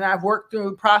now, and I've worked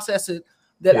through processes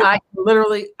that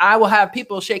I will have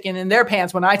people shaking in their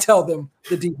pants when I tell them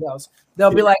the details.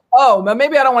 They'll be like, "Oh, but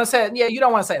maybe I don't want to say it." Yeah, you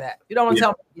don't want to say that. You don't want to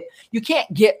tell me. You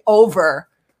can't get over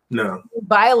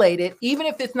violated, even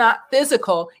if it's not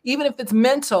physical, even if it's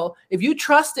mental. If you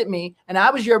trusted me and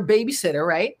I was your babysitter,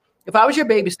 right? If I was your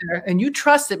babysitter and you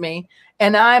trusted me,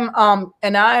 and I'm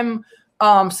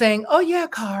saying, "Oh yeah,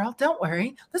 Carl, don't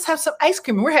worry. Let's have some ice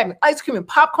cream." We're having ice cream and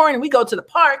popcorn, and we go to the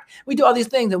park. We do all these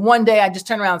things, and one day I just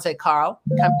turn around and say, "Carl,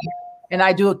 come here," and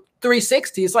I do a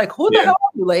 360. It's like, who the hell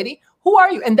are you, lady? Who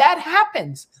are you? And that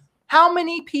happens. How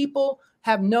many people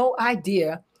have no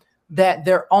idea that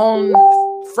their own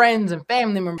friends and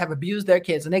family members have abused their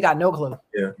kids, and they got no clue?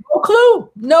 Yeah,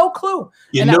 no clue.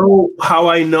 You know how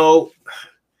I know?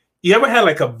 You ever had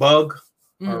like a bug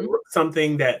or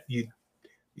something that you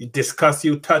discuss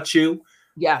you, touch you?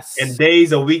 Yes. And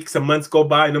days or weeks or months go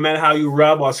by, no matter how you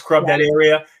rub or scrub that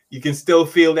area, you can still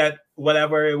feel that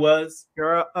whatever it was.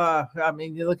 Girl, I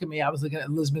mean, you look at me. I was looking at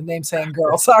Elizabeth's name saying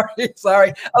girl. Sorry.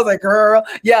 I was like, girl.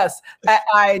 Yes,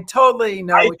 I totally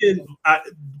know.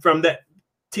 From that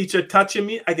teacher touching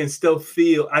me, I can still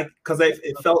feel, because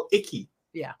it felt icky.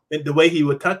 Yeah. The way he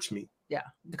would touch me. Yeah,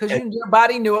 because your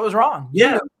body knew it was wrong.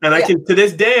 And I can, to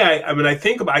this day, I mean, I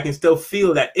think about it, I can still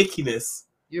feel that ickiness.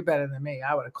 You're better than me.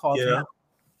 I would have called you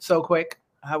so quick.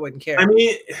 I wouldn't care. I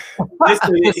mean,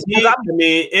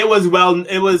 it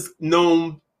was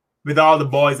known with all the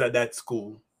boys at that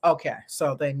school. Okay,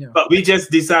 so they knew. But we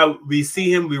just decide, we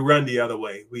see him, we run the other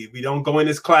way. We don't go in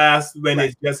his class when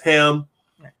it's just him.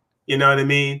 Right. You know what I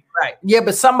mean? Right. Yeah,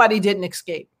 but somebody didn't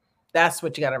escape. That's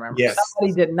what you got to remember. Yes.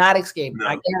 Somebody did not escape.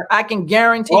 No. I can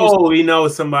guarantee you. Oh, we know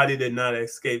somebody did not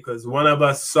escape because one of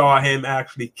us saw him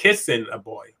actually kissing a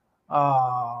boy.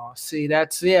 Oh, see,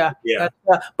 that's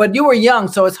but you were young,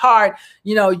 so it's hard.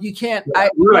 You know, you can't.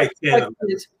 We're like 10.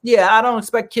 I don't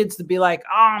expect kids to be like,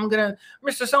 "Oh, I'm gonna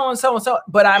Mr. So and so and so."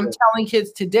 But I'm telling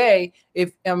kids today, I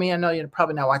know you're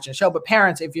probably not watching the show, but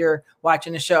parents, if you're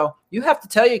watching the show, you have to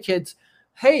tell your kids,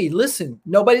 "Hey, listen,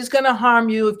 nobody's going to harm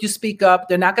you if you speak up.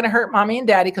 They're not going to hurt mommy and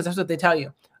daddy," because that's what they tell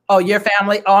you. "Oh, your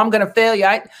family. Oh, I'm going to fail you."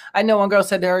 I know one girl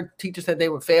said her teacher said they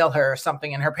would fail her or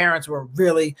something, and her parents were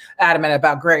really adamant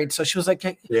about grades. So she was like,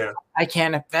 "I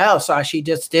can't fail." So she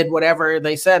just did whatever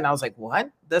they said. And I was like, "What?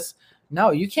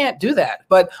 No, you can't do that."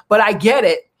 But I get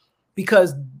it,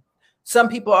 because some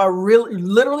people are really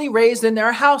literally raised in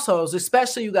their households,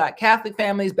 especially you got Catholic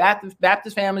families,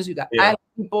 Baptist families, you got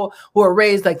people who are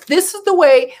raised like, this is the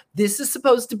way this is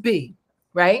supposed to be,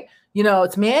 right? You know,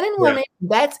 it's man and women,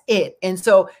 that's it. And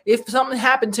so if something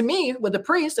happened to me with a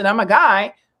priest and I'm a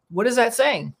guy, what is that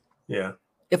saying? Yeah.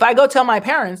 If I go tell my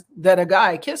parents that a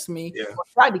guy kissed me, or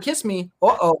tried to kiss me,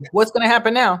 what's going to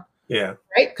happen now? Yeah.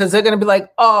 Right? Because they're going to be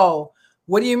like, "Oh,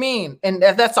 what do you mean?" And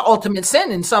that's the ultimate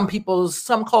sin in some cultures.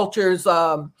 Some cultures,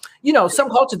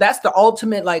 that's the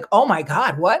ultimate, like, "Oh my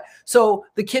God, what?" So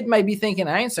the kid might be thinking,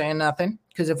 "I ain't saying nothing,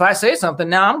 because if I say something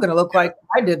now, I'm going to look like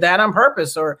I did that on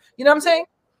purpose," or, you know what I'm saying?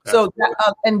 So,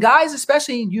 and guys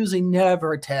especially usually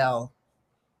never tell.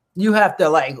 You have to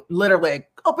literally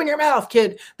open your mouth,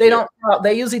 kid. They don't.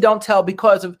 They usually don't tell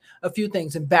because of a few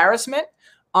things: embarrassment,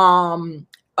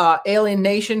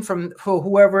 alienation for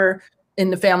whoever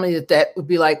in the family that would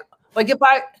be like if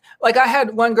I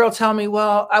had one girl tell me,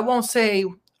 "Well, I won't say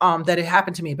that it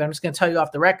happened to me, but I'm just going to tell you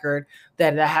off the record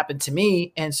that happened to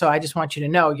me, and so I just want you to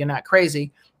know you're not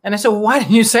crazy." And I said, "Well, why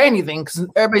didn't you say anything?" Because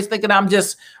everybody's thinking I'm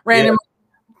just randomly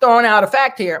throwing out a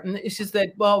fact here. And it's just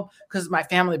that, well, because my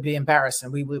family would be embarrassed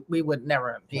and we would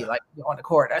never be like going to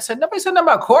court. I said, nobody said nothing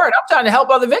about court. I'm trying to help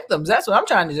other victims. That's what I'm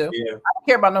trying to do. I don't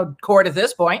care about no court at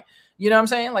this point. You know what I'm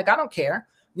saying? Like, I don't care,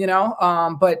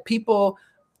 but people,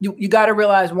 you got to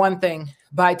realize one thing: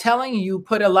 by telling, you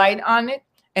put a light on it,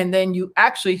 and then you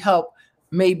actually help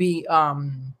maybe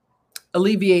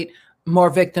alleviate more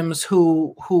victims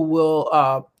who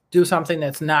will do something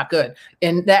that's not good.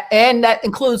 And that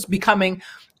includes becoming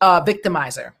a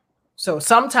victimizer. So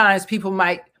sometimes people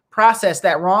might process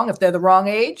that wrong if they're the wrong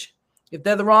age. If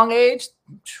they're the wrong age,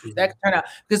 that can turn out.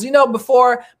 Because,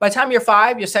 by the time you're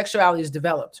 5, your sexuality is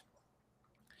developed.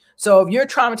 So if you're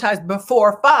traumatized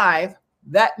before 5,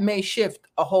 that may shift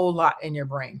a whole lot in your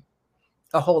brain.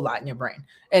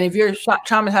 And if you're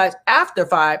traumatized after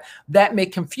 5, that may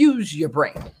confuse your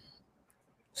brain.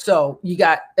 So you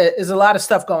got, there's a lot of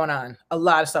stuff going on, a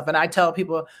lot of stuff. And I tell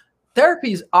people,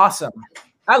 therapy is awesome.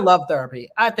 I love therapy.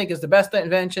 I think it's the best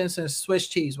invention since Swiss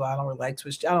cheese. Well, I don't really like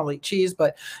Swiss. I don't like cheese,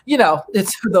 but you know,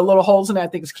 it's the little holes in it. I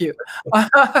think it's cute.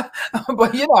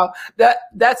 But you know,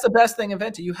 that's the best thing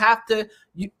invented. You have to,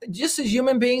 just as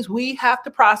human beings, we have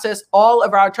to process all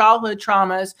of our childhood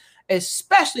traumas,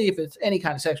 especially if it's any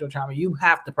kind of sexual trauma. You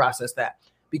have to process that,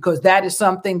 because that is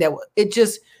something that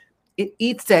it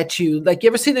eats at you. Like, you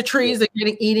ever see the trees that are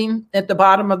getting eaten at the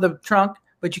bottom of the trunk,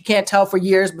 but you can't tell for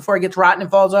years before it gets rotten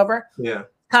and falls over? Yeah.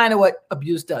 Kind of what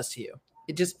abuse does to you.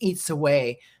 It just eats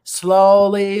away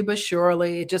slowly but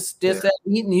surely. It just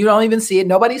eating. You don't even see it.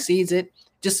 Nobody sees it.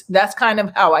 Just, that's kind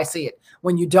of how I see it.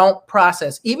 When you don't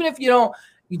process, even if you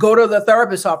go to the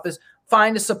therapist's office,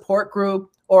 find a support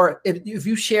group, or if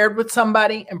you shared with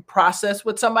somebody and process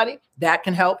with somebody, that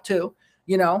can help too.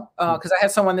 You know, because I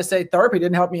had someone that say therapy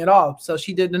didn't help me at all. So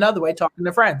she did another way, talking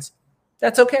to friends.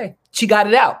 That's okay. She got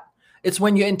it out. It's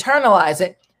when you internalize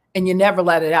it and you never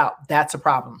let it out. That's a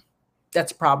problem.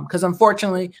 That's a problem. Because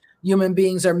unfortunately, human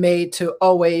beings are made to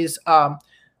always,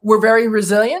 we're very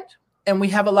resilient and we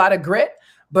have a lot of grit,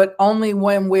 but only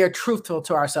when we're truthful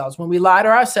to ourselves. When we lie to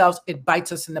ourselves, it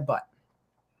bites us in the butt.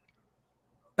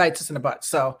 Bites us in the butt.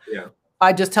 So yeah.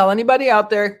 I just tell anybody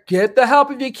out there, get the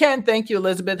help if you can. Thank you,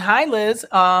 Elizabeth. Hi, Liz.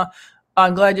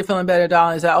 I'm glad you're feeling better,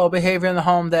 darling. Is that old behavior in the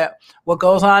home, that what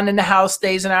goes on in the house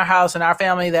stays in our house and our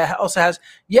family? That also has,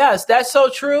 yes, that's so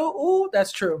true. Ooh,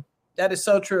 that's true. That is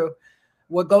so true.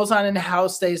 What goes on in the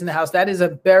house stays in the house. That is a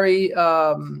very,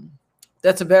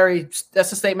 that's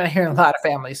a statement I hear in a lot of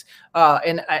families.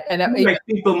 And make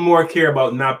people more care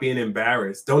about not being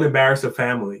embarrassed. Don't embarrass the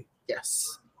family.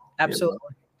 Yes, absolutely. You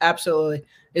know? Absolutely.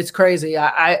 It's crazy.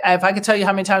 I if I could tell you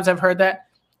how many times I've heard that,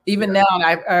 even now, and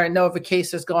I know of a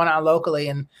case that's going on locally,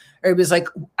 and everybody's like,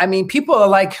 I mean, people are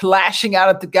like lashing out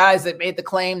at the guys that made the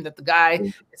claim that the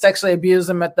guy sexually abused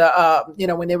them at the,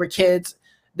 when they were kids.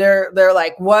 They're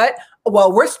like, what?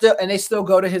 Well, and they still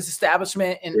go to his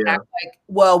establishment and act like,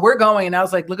 well, we're going. And I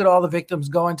was like, look at all the victims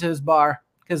going to his bar,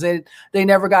 because they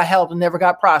never got help and never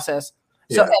got processed.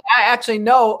 So and I actually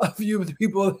know a few of the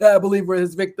people that I believe were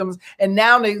his victims. And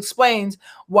now it explains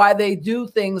why they do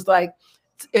things like,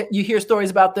 you hear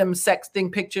stories about them sexting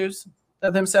pictures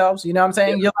of themselves. You know what I'm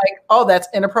saying? Yeah. You're like, oh, that's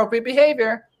inappropriate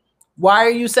behavior. Why are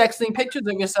you sexting pictures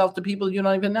of yourself to people you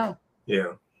don't even know?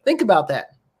 Yeah. Think about that.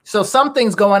 So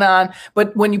something's going on.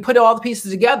 But when you put all the pieces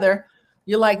together,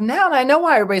 you're like, now I know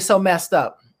why everybody's so messed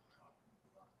up.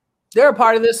 They're a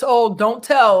part of this old don't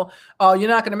tell, you're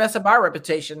not going to mess up our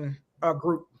reputation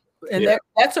group. And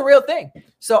that's a real thing.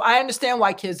 So I understand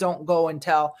why kids don't go and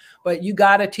tell, but you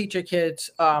got to teach your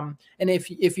kids. And if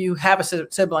you have a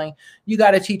sibling, you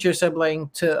got to teach your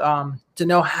sibling to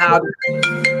know how to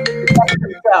protect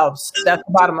themselves. That's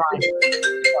the bottom line. So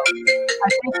I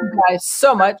thank you guys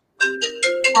so much.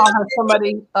 I'll have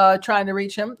somebody trying to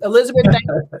reach him. Elizabeth, thank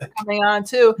you for coming on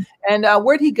too. And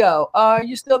where'd he go? Are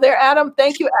you still there, Adam?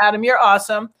 Thank you, Adam. You're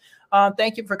awesome.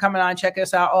 Thank you for coming on. Check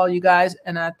us out, all you guys.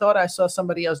 And I thought I saw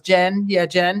somebody else, Jen. Yeah,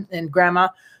 Jen and Grandma.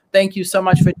 Thank you so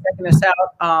much for checking us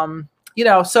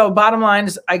out. So bottom line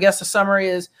is, I guess the summary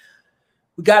is,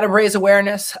 we got to raise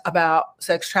awareness about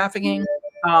sex trafficking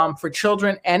for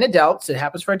children and adults. It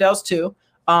happens for adults too.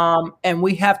 And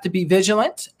we have to be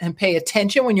vigilant and pay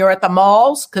attention when you're at the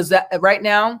malls, because that right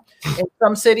now in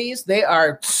some cities, they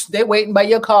waiting by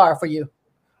your car for you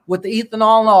with the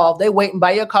ethanol and all. They waiting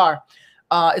by your car.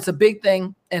 It's a big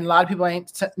thing, and a lot of people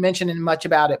ain't mentioning much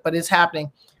about it, but it's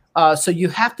happening. So you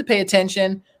have to pay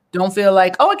attention. Don't feel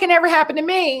like, oh, it can never happen to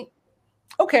me.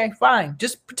 Okay, fine.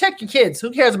 Just protect your kids.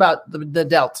 Who cares about the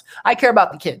adults? I care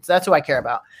about the kids. That's who I care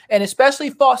about. And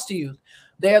especially foster youth.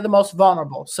 They are the most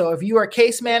vulnerable. So if you are a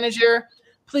case manager,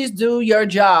 please do your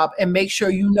job and make sure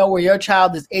you know where your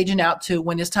child is aging out to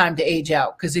when it's time to age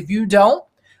out. Because if you don't,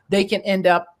 they can end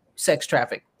up sex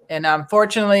trafficked. And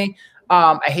unfortunately,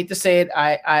 I hate to say it,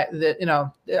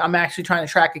 I'm actually trying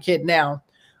to track a kid now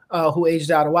who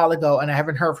aged out a while ago, and I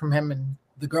haven't heard from him, and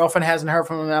the girlfriend hasn't heard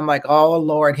from him. And I'm like, oh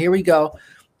Lord, here we go,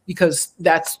 because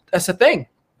that's a thing.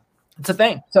 It's a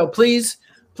thing. So please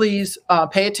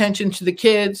pay attention to the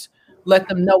kids. Let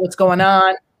them know what's going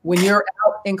on. When you're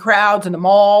out in crowds and the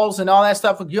malls and all that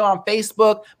stuff, you're on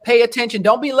Facebook, pay attention.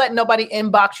 Don't be letting nobody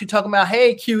inbox you talking about,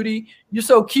 hey, cutie, you're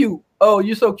so cute. Oh,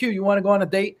 you're so cute. You want to go on a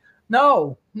date?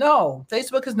 No.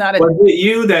 Facebook is not a. Was it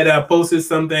you that posted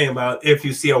something about if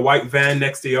you see a white van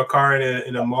next to your car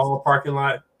in a mall parking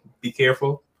lot, be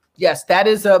careful? Yes, that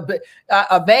is a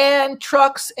van,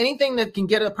 trucks, anything that can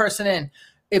get a person in.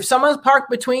 If someone's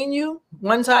parked between you,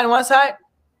 one side and one side,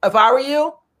 if I were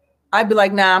you, I'd be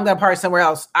like, nah, I'm gonna park somewhere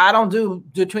else. I don't do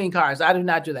between cars. I do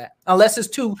not do that unless it's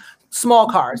two small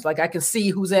cars. Like I can see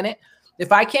who's in it.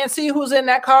 If I can't see who's in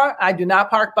that car, I do not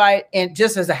park by it. And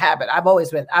just as a habit, I've always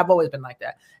been like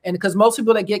that. And because most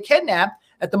people that get kidnapped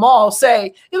at the mall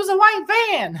say it was a white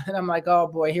van, and I'm like, oh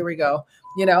boy, here we go.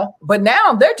 You know. But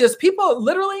now they're just people.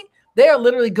 Literally, they are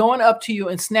literally going up to you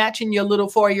and snatching your little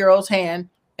 4-year-old's hand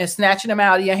and snatching them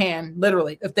out of your hand.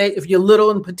 Literally, if you're little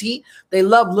and petite, they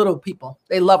love little people.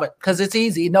 They love it because it's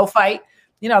easy, no fight.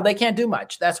 You know, they can't do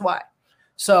much. That's why.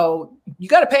 So you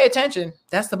got to pay attention.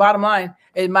 That's the bottom line.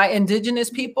 And my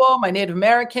indigenous people, my Native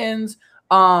Americans,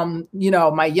 you know,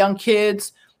 my young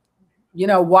kids, you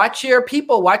know, watch your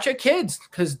people, watch your kids,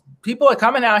 because people are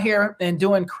coming out here and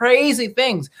doing crazy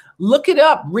things. Look it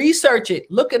up, research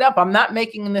it, look it up. I'm not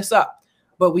making this up,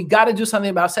 but we got to do something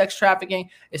about sex trafficking,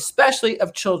 especially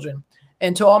of children.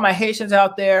 And to all my Haitians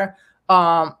out there,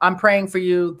 I'm praying for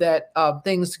you that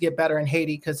things get better in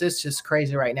Haiti, because it's just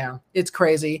crazy right now. It's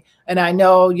crazy. And I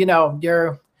know, you know,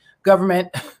 your government,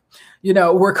 you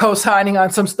know, we're co-signing on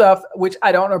some stuff, which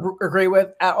I don't agree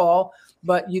with at all.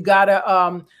 But you got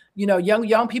to, you know,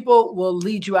 young people will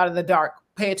lead you out of the dark.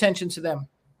 Pay attention to them.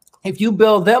 If you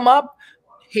build them up,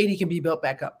 Haiti can be built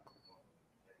back up.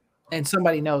 And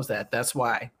somebody knows that. That's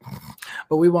why.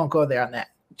 But we won't go there on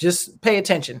that. Just pay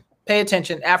attention. Pay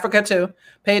attention. Africa too.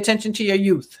 Pay attention to your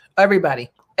youth.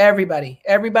 Everybody,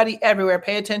 everywhere.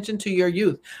 Pay attention to your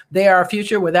youth. They are our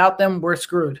future. Without them, we're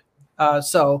screwed.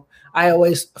 So I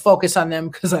always focus on them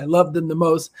because I love them the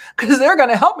most, because they're going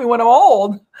to help me when I'm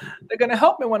old. They're going to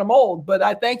help me when I'm old. But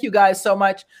I thank you guys so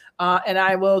much. And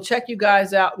I will check you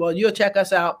guys out. Well, you'll check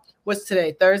us out. What's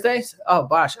today? Thursday? Oh,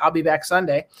 gosh, I'll be back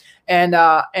Sunday. And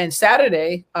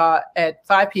Saturday at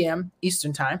 5 p.m.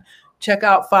 Eastern time. Check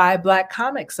out 5 Black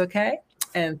Comics, okay?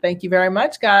 And thank you very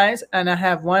much, guys. And I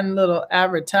have one little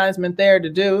advertisement there to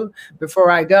do before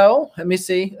I go. Let me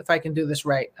see if I can do this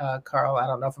right, Carl. I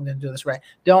don't know if I'm going to do this right.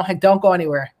 Don't go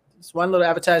anywhere. It's one little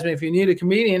advertisement. If you need a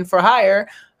comedian for hire.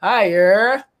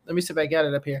 Let me see if I get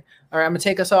it up here. All right, I'm going to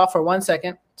take us off for 1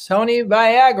 second. Tony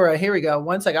Viagra. Here we go.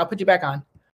 1 second. I'll put you back on.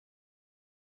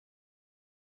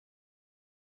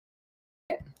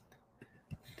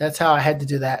 That's how I had to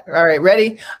do that. All right,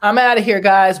 ready? I'm out of here,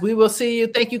 guys. We will see you.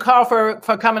 Thank you, Carl, for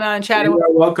coming on and chatting.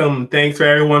 You're welcome. Thanks for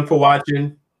everyone for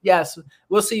watching. Yes,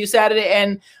 we'll see you Saturday.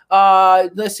 And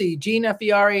let's see, Gina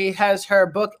Fiore has her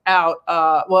book out.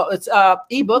 Well, it's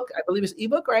ebook. I believe it's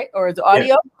ebook, right? Or it's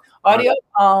audio. Yeah.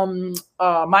 Audio.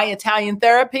 My Italian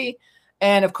Therapy.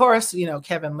 And of course, you know,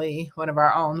 Kevin Lee, one of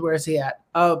our own. Where is he at?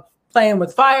 Playing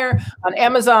with Fire on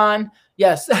Amazon.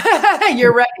 Yes,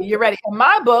 you're ready. You're ready. In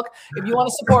my book, if you want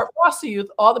to support foster youth,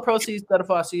 all the proceeds go to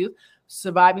foster youth,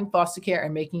 surviving foster care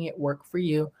and making it work for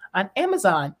you on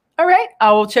Amazon. All right.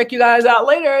 I will check you guys out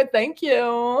later. Thank you.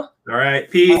 All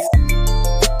right. Peace.